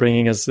 Thanks for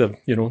bringing us the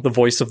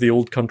voice of the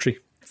old country.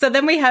 So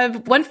then we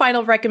have one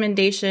final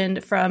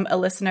recommendation from a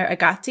listener,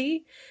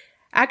 Agati.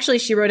 Actually,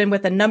 she wrote in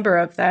with a number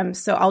of them,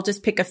 so I'll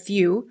just pick a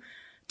few.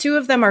 2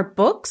 of them are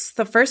books.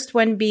 The first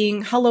one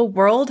being Hello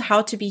World,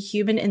 How to Be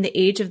Human in the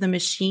Age of the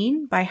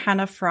Machine by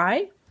Hannah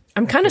Fry.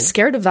 I'm kind of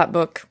scared of that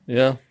book.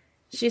 Yeah.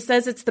 She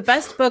says it's the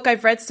best book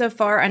I've read so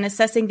far on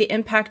assessing the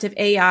impact of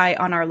AI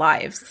on our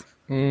lives.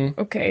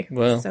 Okay.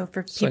 Well, so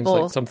for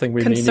people like something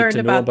we concerned may need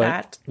to know about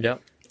that. Yeah.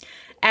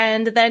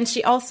 And then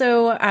she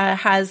also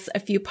has a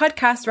few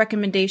podcast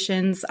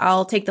recommendations.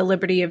 I'll take the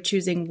liberty of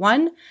choosing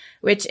one,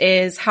 which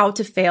is How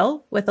to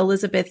Fail with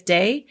Elizabeth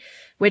Day,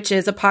 which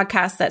is a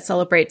podcast that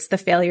celebrates the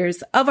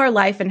failures of our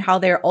life and how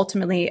they're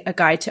ultimately a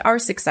guide to our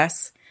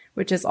success,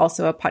 which is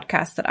also a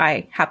podcast that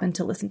I happen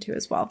to listen to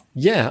as well.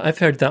 Yeah, I've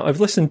heard that. I've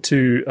listened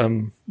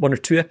to 1 or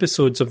 2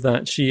 episodes of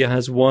that. She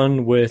has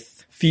one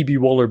with Phoebe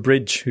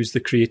Waller-Bridge, who's the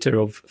creator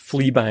of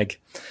Fleabag.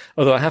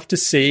 Although I have to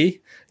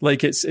say,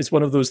 like, it's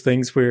one of those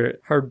things where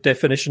her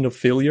definition of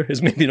failure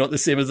is maybe not the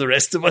same as the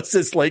rest of us.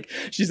 It's like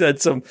she's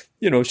had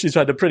she's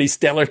had a pretty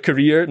stellar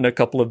career and a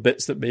couple of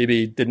bits that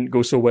maybe didn't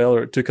go so well,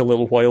 or it took a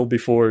little while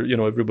before,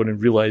 everybody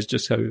realized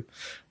just how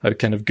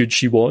kind of good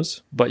she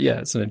was. But yeah,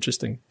 it's an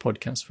interesting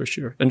podcast for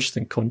sure.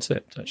 Interesting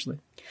concept, actually.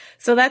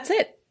 So that's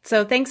it.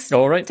 So thanks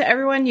to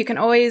everyone. You can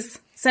always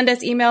send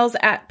us emails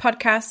at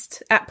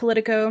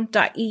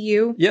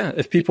podcast@politico.eu. Yeah,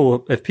 if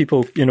people,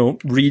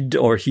 read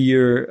or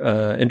hear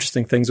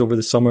interesting things over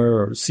the summer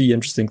or see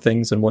interesting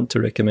things and want to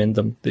recommend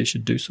them, they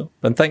should do so.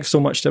 And thanks so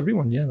much to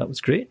everyone. Yeah, that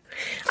was great.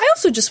 I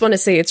also just want to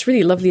say it's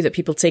really lovely that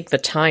people take the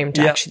time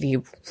to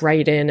actually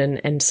write in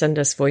and send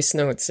us voice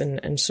notes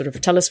and sort of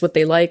tell us what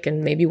they like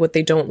and maybe what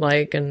they don't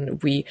like.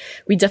 And we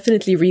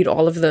definitely read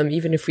all of them,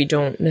 even if we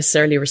don't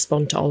necessarily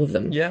respond to all of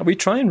them. Yeah, we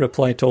try and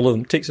reply to all of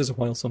them. It takes us a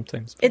while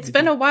sometimes. It's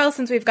been a while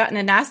since we've gotten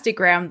a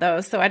Nastygram,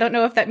 though, so I don't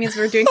know if that means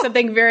we're doing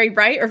something very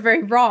right or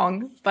very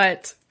wrong,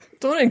 but...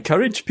 Don't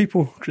encourage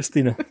people,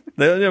 Christina.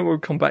 We'll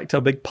come back to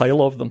a big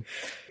pile of them.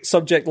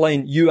 Subject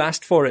line, you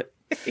asked for it.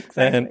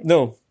 Exactly.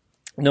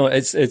 No,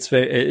 it's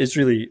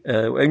really,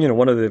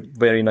 one of the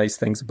very nice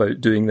things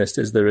about doing this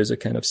is there is a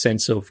kind of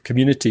sense of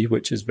community,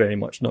 which is very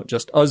much not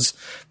just us,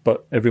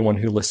 but everyone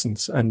who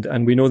listens.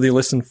 And we know they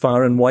listen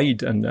far and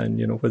wide. And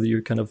whether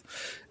you're kind of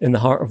in the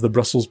heart of the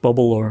Brussels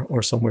bubble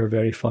or somewhere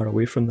very far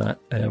away from that,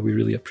 we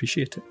really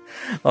appreciate it.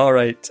 All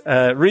right.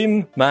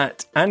 Reem,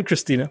 Matt and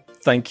Christina,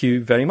 thank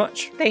you very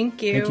much.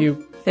 Thank you. Thank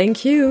you.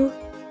 Thank you.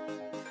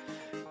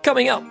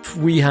 Coming up,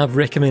 we have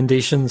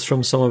recommendations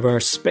from some of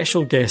our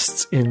special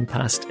guests in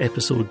past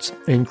episodes,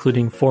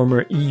 including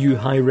former EU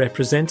High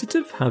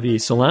Representative Javier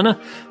Solana,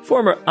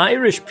 former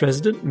Irish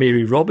President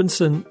Mary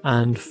Robinson,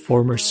 and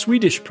former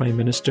Swedish Prime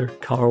Minister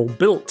Carl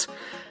Bildt,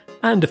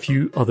 and a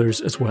few others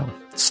as well.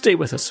 Stay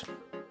with us.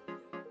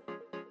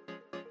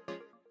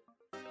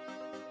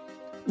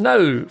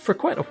 Now, for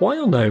quite a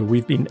while now,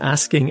 we've been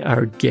asking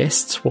our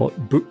guests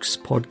what books,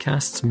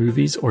 podcasts,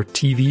 movies or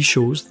TV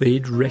shows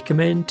they'd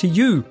recommend to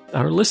you,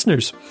 our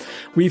listeners.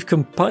 We've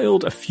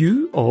compiled a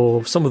few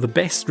of some of the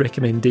best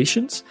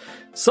recommendations.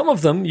 Some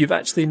of them you've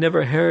actually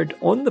never heard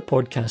on the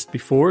podcast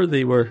before.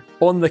 They were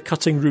on the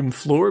cutting room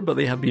floor, but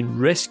they have been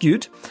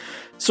rescued.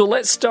 So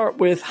let's start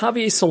with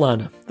Javier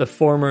Solana, the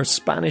former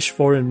Spanish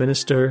Foreign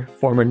Minister,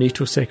 former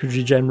NATO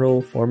Secretary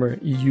General, former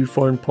EU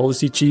Foreign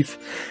Policy Chief.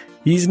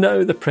 He's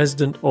now the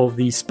president of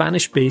the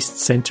Spanish-based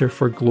Centre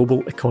for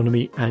Global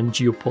Economy and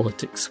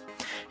Geopolitics.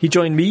 He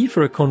joined me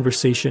for a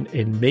conversation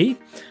in May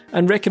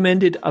and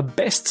recommended a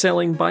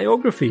best-selling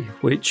biography,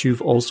 which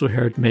you've also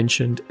heard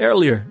mentioned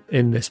earlier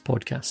in this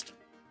podcast.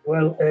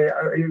 Well,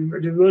 I'm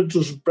going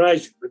to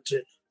surprise you, but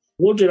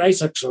Walter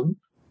Isaacson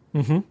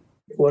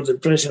was the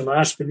president of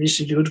Aspen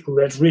Institute, who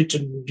had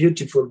written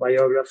beautiful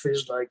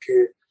biographies like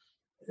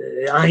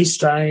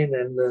Einstein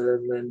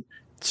and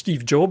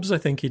Steve Jobs, I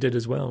think he did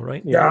as well,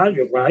 right? Yeah,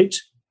 you're right.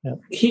 Yeah.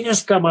 He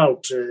has come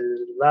out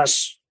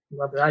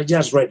I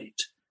just read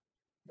it,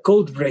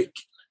 Code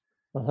Breaking.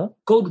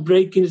 Code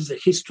Breaking is the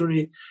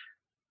history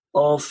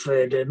of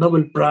the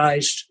Nobel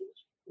Prize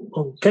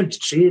on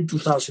Chemistry in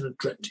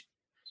 2020.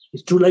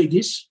 It's two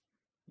ladies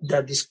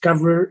that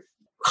discover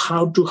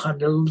how to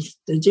handle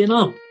the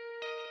genome.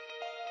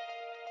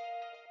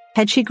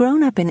 Had she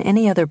grown up in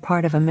any other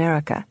part of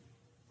America,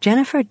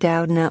 Jennifer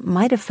Doudna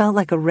might have felt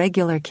like a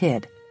regular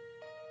kid.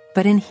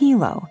 But in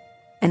Hilo,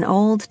 an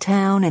old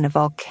town in a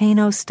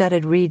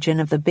volcano-studded region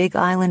of the Big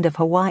Island of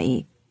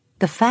Hawaii,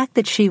 the fact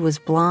that she was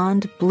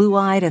blonde,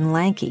 blue-eyed, and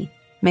lanky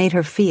made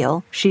her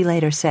feel, she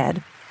later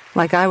said,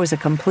 like I was a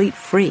complete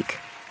freak.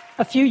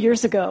 A few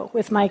years ago,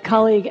 with my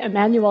colleague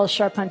Emmanuel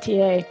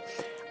Charpentier,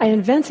 I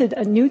invented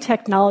a new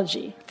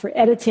technology for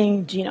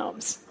editing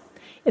genomes.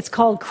 It's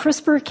called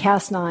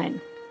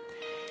CRISPR-Cas9.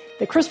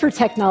 The CRISPR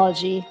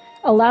technology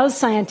allows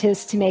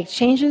scientists to make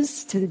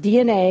changes to the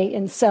DNA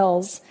in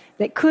cells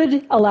that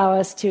could allow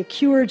us to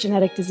cure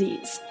genetic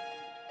disease.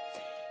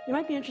 You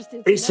might be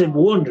interested. It's a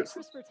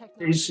wonderful.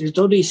 It's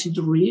not easy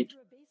to read,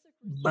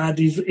 but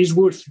it's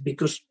worth it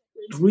because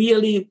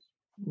really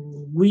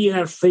we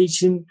are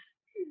facing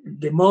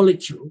the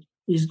molecule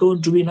is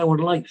going to be in our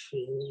life.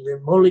 The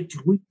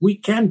molecule, we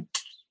can't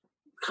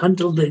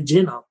handle the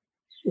genome,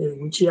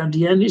 which at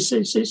the end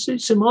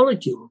is a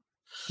molecule.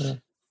 Yeah.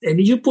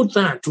 And you put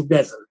that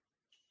together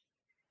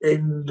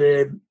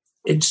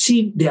and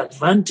see the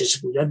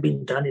advantage we have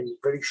been done in a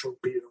very short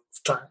period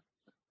of time.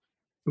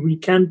 We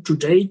can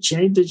today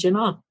change the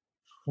genome.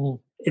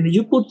 And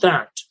you put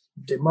that,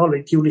 the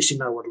molecule is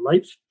in our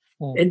life,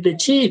 and the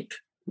chip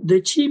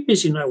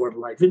is in our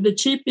life, and the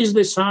chip is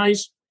the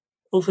size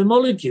of a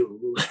molecule.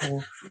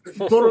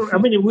 I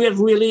mean, we are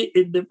really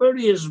in the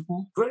very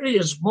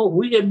small.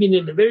 We have been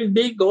in the very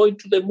big, going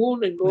to the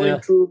moon and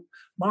going to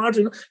Mars,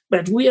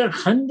 but we are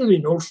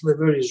handling also the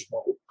very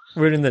small.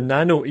 We're in the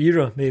nano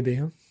era, maybe,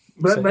 huh?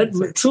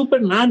 But super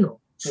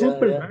nano.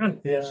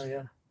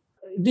 Yeah.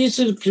 This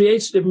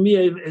creates in me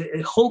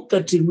a hope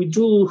that if we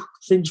do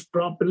things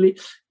properly,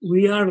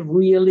 we are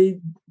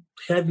really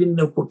having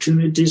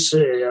opportunities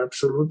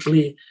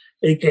absolutely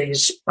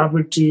against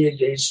poverty,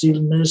 against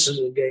illness,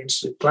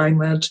 against the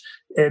climate,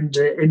 and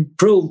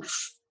improve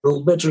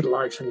better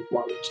life and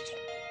equality.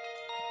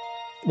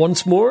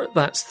 Once more,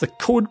 that's The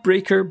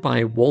Codebreaker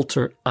by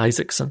Walter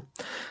Isaacson.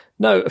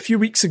 Now, a few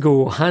weeks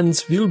ago,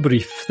 Hans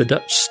Wielbrief, the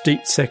Dutch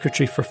State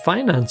Secretary for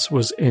Finance,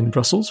 was in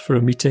Brussels for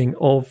a meeting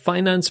of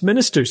finance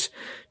ministers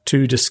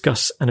to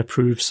discuss and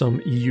approve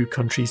some EU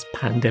countries'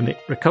 pandemic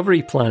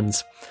recovery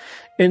plans.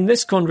 In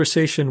this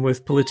conversation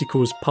with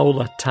Politico's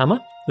Paula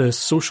Tama, the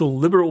social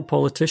liberal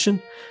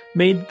politician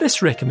made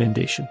this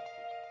recommendation.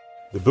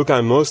 The book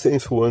I'm most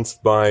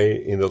influenced by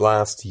in the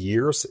last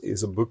years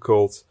is a book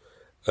called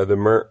The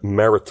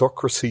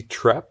Meritocracy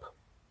Trap,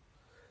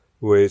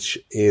 which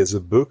is a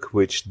book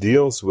which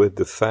deals with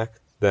the fact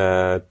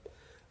that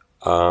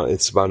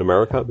it's about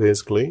America,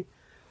 basically.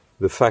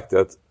 The fact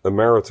that a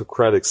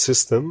meritocratic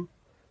system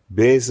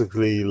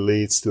basically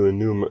leads to a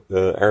new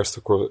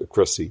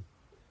aristocracy,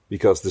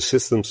 because the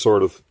system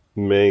sort of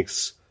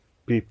makes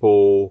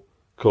people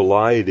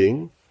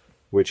colliding,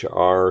 which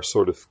are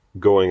sort of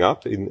going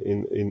up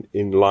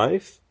in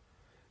life.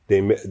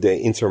 They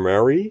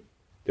intermarry.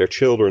 Their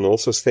children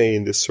also stay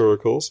in these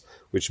circles,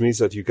 which means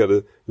that you get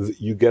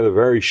a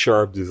very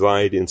sharp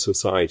divide in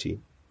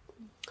society.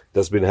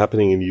 That's been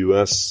happening in the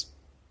US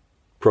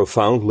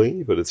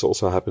profoundly, but it's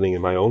also happening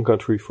in my own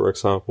country, for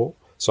example.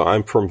 So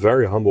I'm from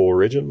very humble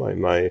origin.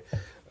 My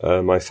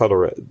My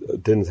father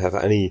didn't have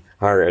any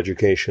higher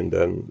education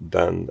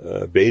than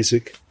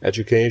basic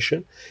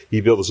education.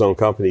 He built his own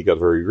company, got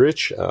very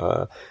rich,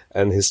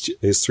 and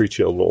his 3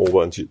 children all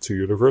went to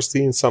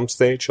university in some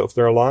stage of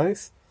their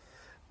life.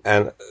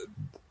 And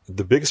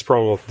the biggest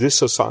problem of this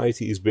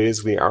society is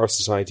basically our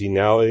society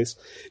nowadays.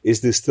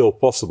 Is this still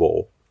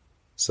possible?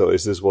 So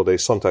is this what they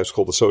sometimes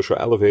call the social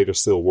elevator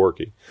still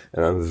working?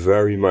 And I'm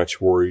very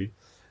much worried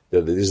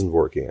that it isn't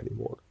working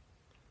anymore.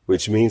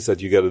 Which means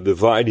that you get a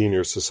divide in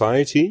your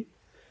society,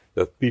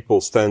 that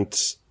people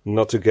stand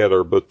not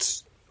together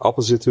but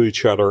opposite to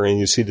each other, and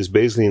you see this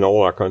basically in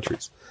all our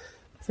countries.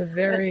 It's a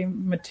very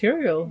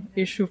material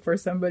issue for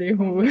somebody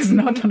who is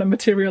not on a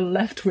material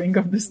left wing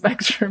of the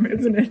spectrum,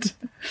 isn't it?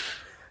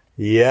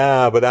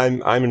 Yeah, but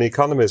I'm an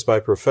economist by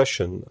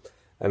profession,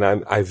 and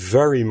I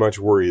very much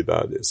worry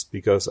about this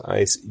because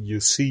you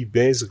see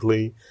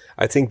basically,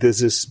 I think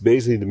this is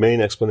basically the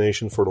main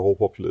explanation for the whole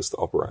populist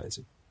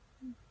uprising.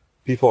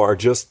 People are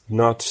just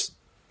not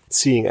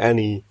seeing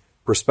any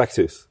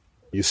perspective.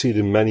 You see it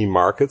in many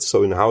markets.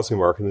 So in the housing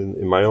market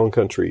in my own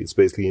country, it's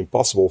basically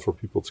impossible for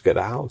people to get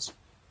a house.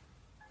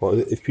 Well,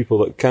 if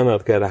people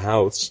cannot get a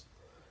house,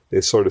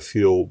 they sort of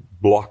feel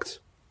blocked.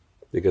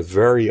 They get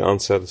very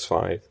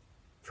unsatisfied,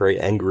 very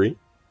angry.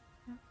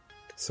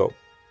 So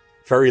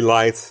very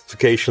light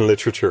vacation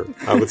literature,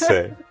 I would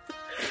say.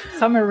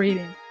 Summer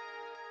reading.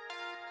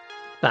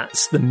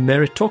 That's The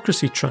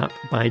Meritocracy Trap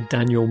by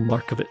Daniel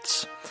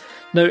Markovits.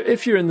 Now,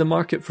 if you're in the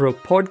market for a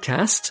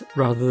podcast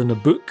rather than a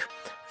book,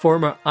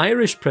 former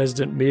Irish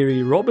President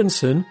Mary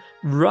Robinson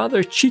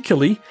rather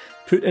cheekily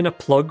put in a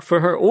plug for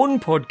her own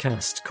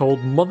podcast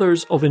called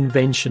Mothers of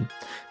Invention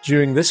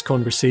during this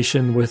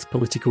conversation with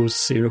Politico's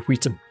Sarah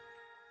Wheaton.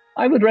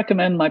 I would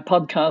recommend my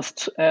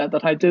podcast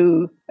that I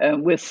do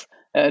with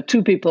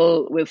 2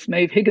 people, with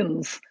Maeve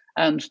Higgins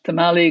and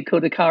Tamali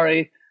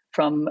Kodikari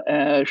from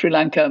Sri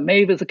Lanka.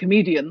 Maeve is a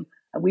comedian,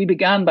 and we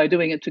began by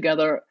doing it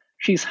together.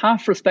 She's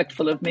half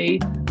respectful of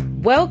me.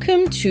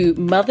 Welcome to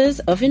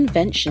Mothers of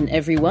Invention,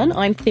 everyone.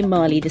 I'm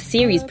Thimali, the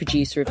series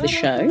producer of the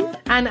show.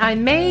 And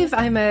I'm Maeve.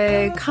 I'm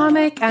a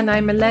comic and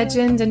I'm a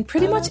legend, and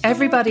pretty much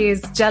everybody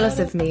is jealous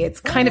of me. It's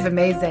kind of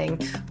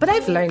amazing, but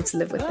I've learned to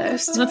live with it.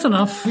 That's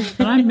enough.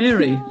 And I'm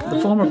Mary,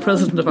 the former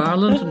President of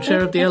Ireland and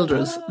Chair of the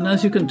Elders. And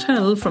as you can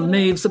tell from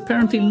Maeve's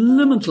apparently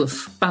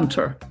limitless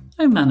banter,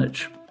 I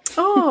manage.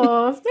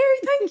 Oh,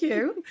 Mary, thank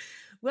you.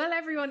 Well,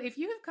 everyone, if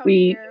you have come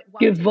we here...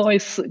 give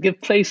voice,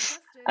 give place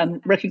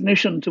and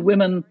recognition to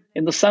women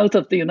in the south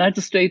of the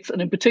United States,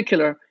 and in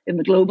particular in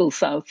the global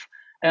south.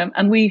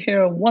 And we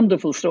hear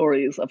wonderful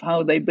stories of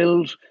how they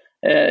build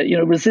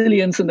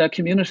resilience in their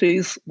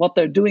communities, what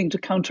they're doing to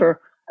counter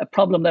a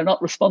problem they're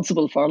not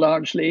responsible for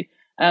largely.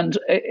 And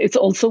it's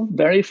also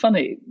very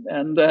funny.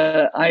 And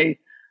I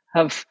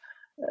have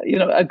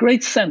a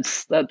great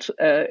sense that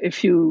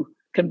if you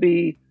can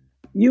be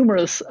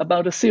humorous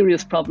about a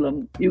serious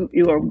problem,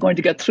 you are going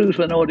to get through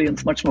to an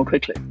audience much more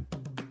quickly.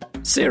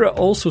 Sarah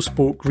also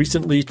spoke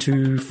recently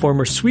to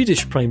former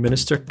Swedish Prime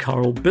Minister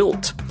Carl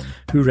Bildt,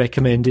 who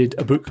recommended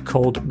a book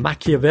called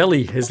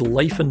Machiavelli, His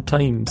Life and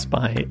Times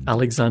by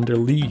Alexander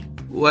Lee.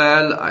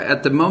 Well,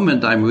 at the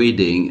moment I'm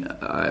reading,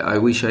 I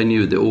wish I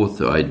knew the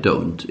author, I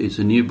don't. It's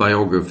a new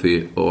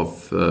biography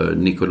of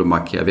Niccolo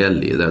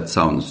Machiavelli. That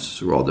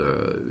sounds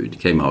it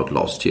came out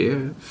last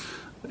year.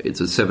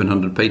 It's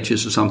 700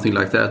 pages or something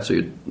like that,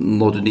 so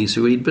not an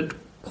easy read, but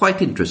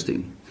quite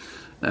interesting.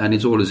 And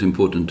it's always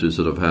important to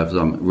sort of have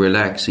some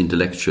relax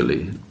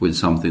intellectually with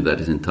something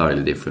that is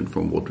entirely different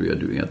from what we are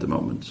doing at the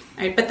moment.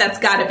 Right, but that's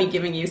got to be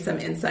giving you some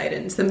insight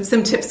and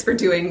some tips for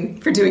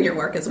doing your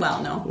work as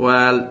well, no?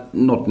 Well,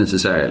 not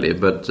necessarily,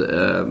 but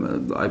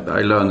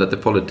I learned that the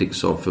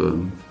politics of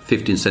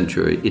 15th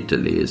century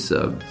Italy is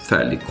a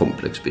fairly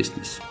complex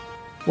business.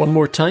 One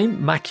more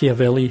time,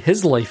 Machiavelli,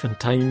 His Life and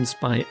Times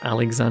by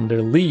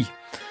Alexander Lee.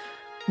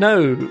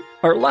 Now,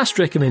 our last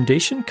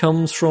recommendation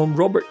comes from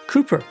Robert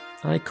Cooper.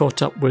 I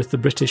caught up with the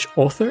British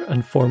author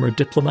and former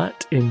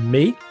diplomat in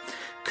May.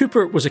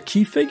 Cooper was a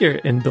key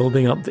figure in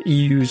building up the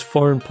EU's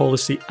foreign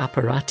policy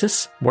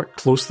apparatus, worked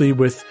closely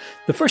with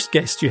the first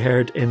guest you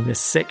heard in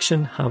this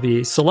section,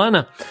 Javier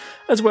Solana,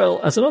 as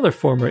well as another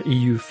former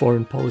EU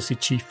foreign policy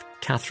chief,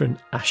 Catherine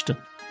Ashton.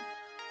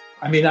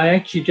 I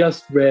actually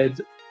just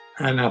read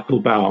Anne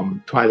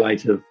Applebaum,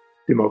 Twilight of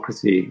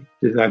Democracy,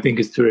 which I think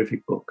is a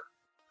terrific book.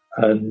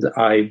 And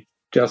I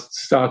just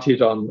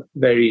started on a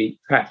very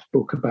fat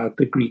book about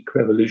the Greek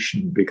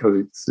Revolution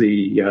because it's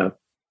the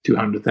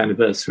 200th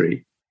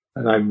anniversary.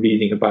 And I'm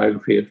reading a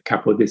biography of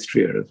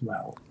Capodistria as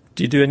well.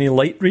 Do you do any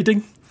light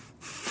reading?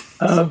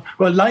 Well,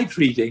 light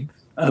reading.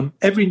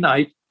 Every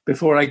night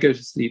before I go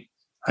to sleep,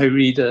 I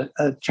read a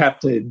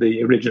chapter in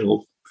the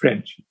original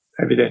French,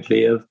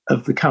 evidently, of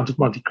the Count of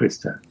Monte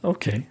Cristo.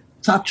 Okay.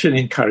 Such an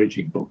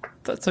encouraging book.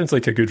 That sounds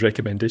like a good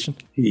recommendation.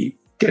 He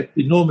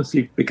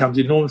becomes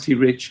enormously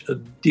rich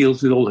and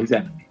deals with all his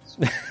enemies.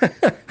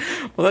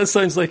 Well, that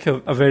sounds like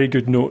a very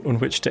good note on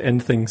which to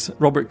end things.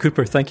 Robert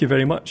Cooper, thank you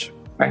very much.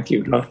 Thank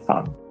you. A lot of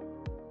fun.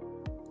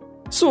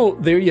 So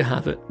there you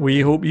have it.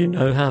 We hope you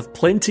now have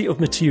plenty of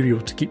material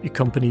to keep you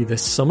company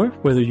this summer,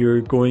 whether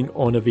you're going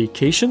on a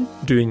vacation,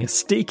 doing a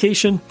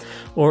staycation,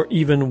 or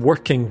even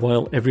working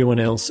while everyone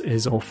else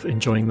is off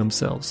enjoying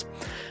themselves.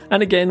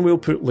 And again, we'll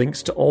put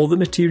links to all the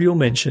material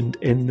mentioned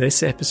in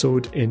this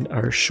episode in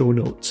our show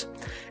notes.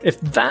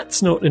 If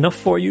that's not enough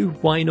for you,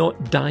 why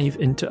not dive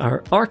into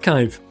our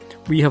archive?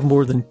 We have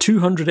more than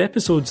 200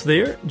 episodes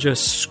there.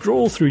 Just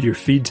scroll through your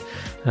feed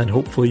and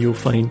hopefully you'll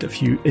find a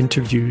few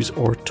interviews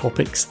or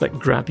topics that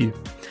grab you.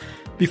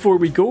 Before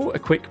we go, a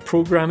quick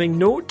programming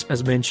note.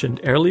 As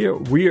mentioned earlier,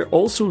 we're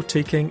also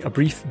taking a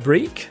brief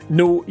break.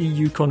 No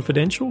EU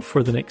Confidential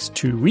for the next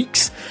 2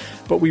 weeks,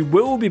 but we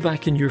will be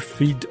back in your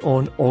feed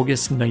on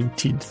August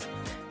 19th.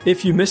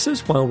 If you miss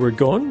us while we're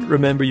gone,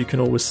 remember you can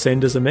always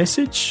send us a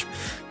message.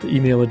 The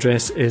email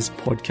address is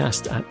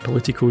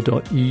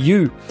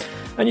podcast@politico.eu.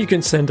 And you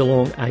can send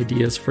along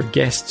ideas for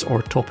guests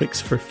or topics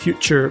for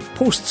future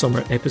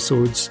post-summer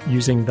episodes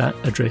using that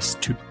address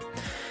too.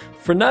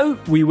 For now,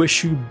 we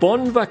wish you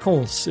bonnes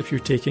vacances if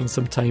you're taking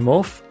some time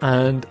off,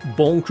 and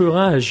bon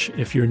courage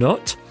if you're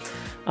not.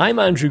 I'm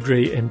Andrew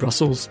Gray in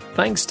Brussels.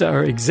 Thanks to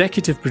our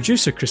executive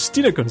producer,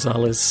 Christina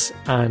Gonzalez,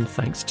 and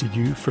thanks to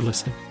you for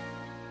listening.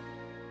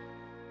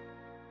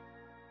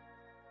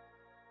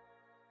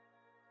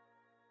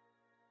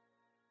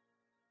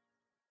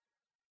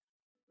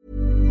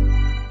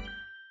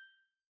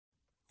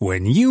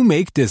 When you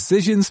make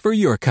decisions for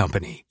your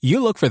company,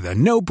 you look for the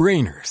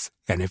no-brainers.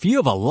 And if you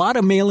have a lot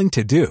of mailing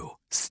to do,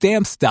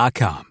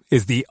 Stamps.com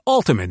is the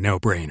ultimate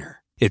no-brainer.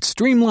 It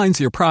streamlines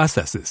your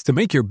processes to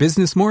make your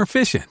business more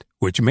efficient,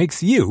 which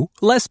makes you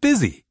less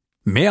busy.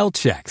 Mail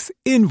checks,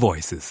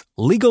 invoices,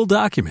 legal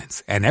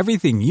documents, and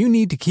everything you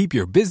need to keep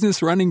your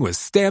business running with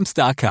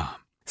Stamps.com.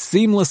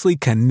 Seamlessly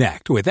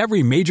connect with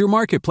every major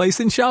marketplace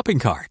and shopping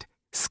cart.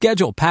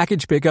 Schedule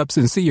package pickups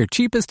and see your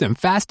cheapest and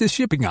fastest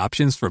shipping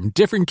options from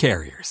different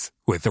carriers,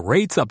 with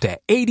rates up to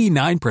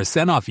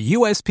 89% off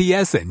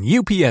USPS and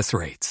UPS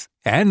rates.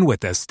 And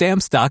with the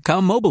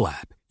Stamps.com mobile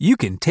app, you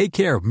can take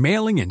care of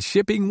mailing and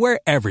shipping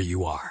wherever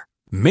you are.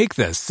 Make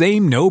the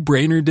same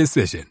no-brainer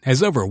decision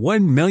as over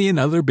 1 million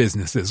other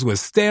businesses with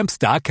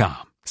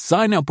Stamps.com.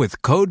 Sign up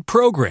with code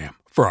PROGRAM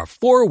for a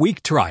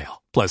 4-week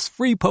trial, plus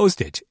free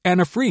postage and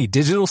a free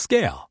digital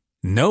scale.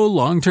 No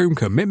long-term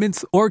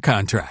commitments or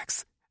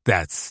contracts.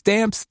 That's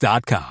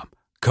Stamps.com.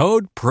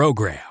 Code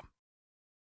PROGRAM.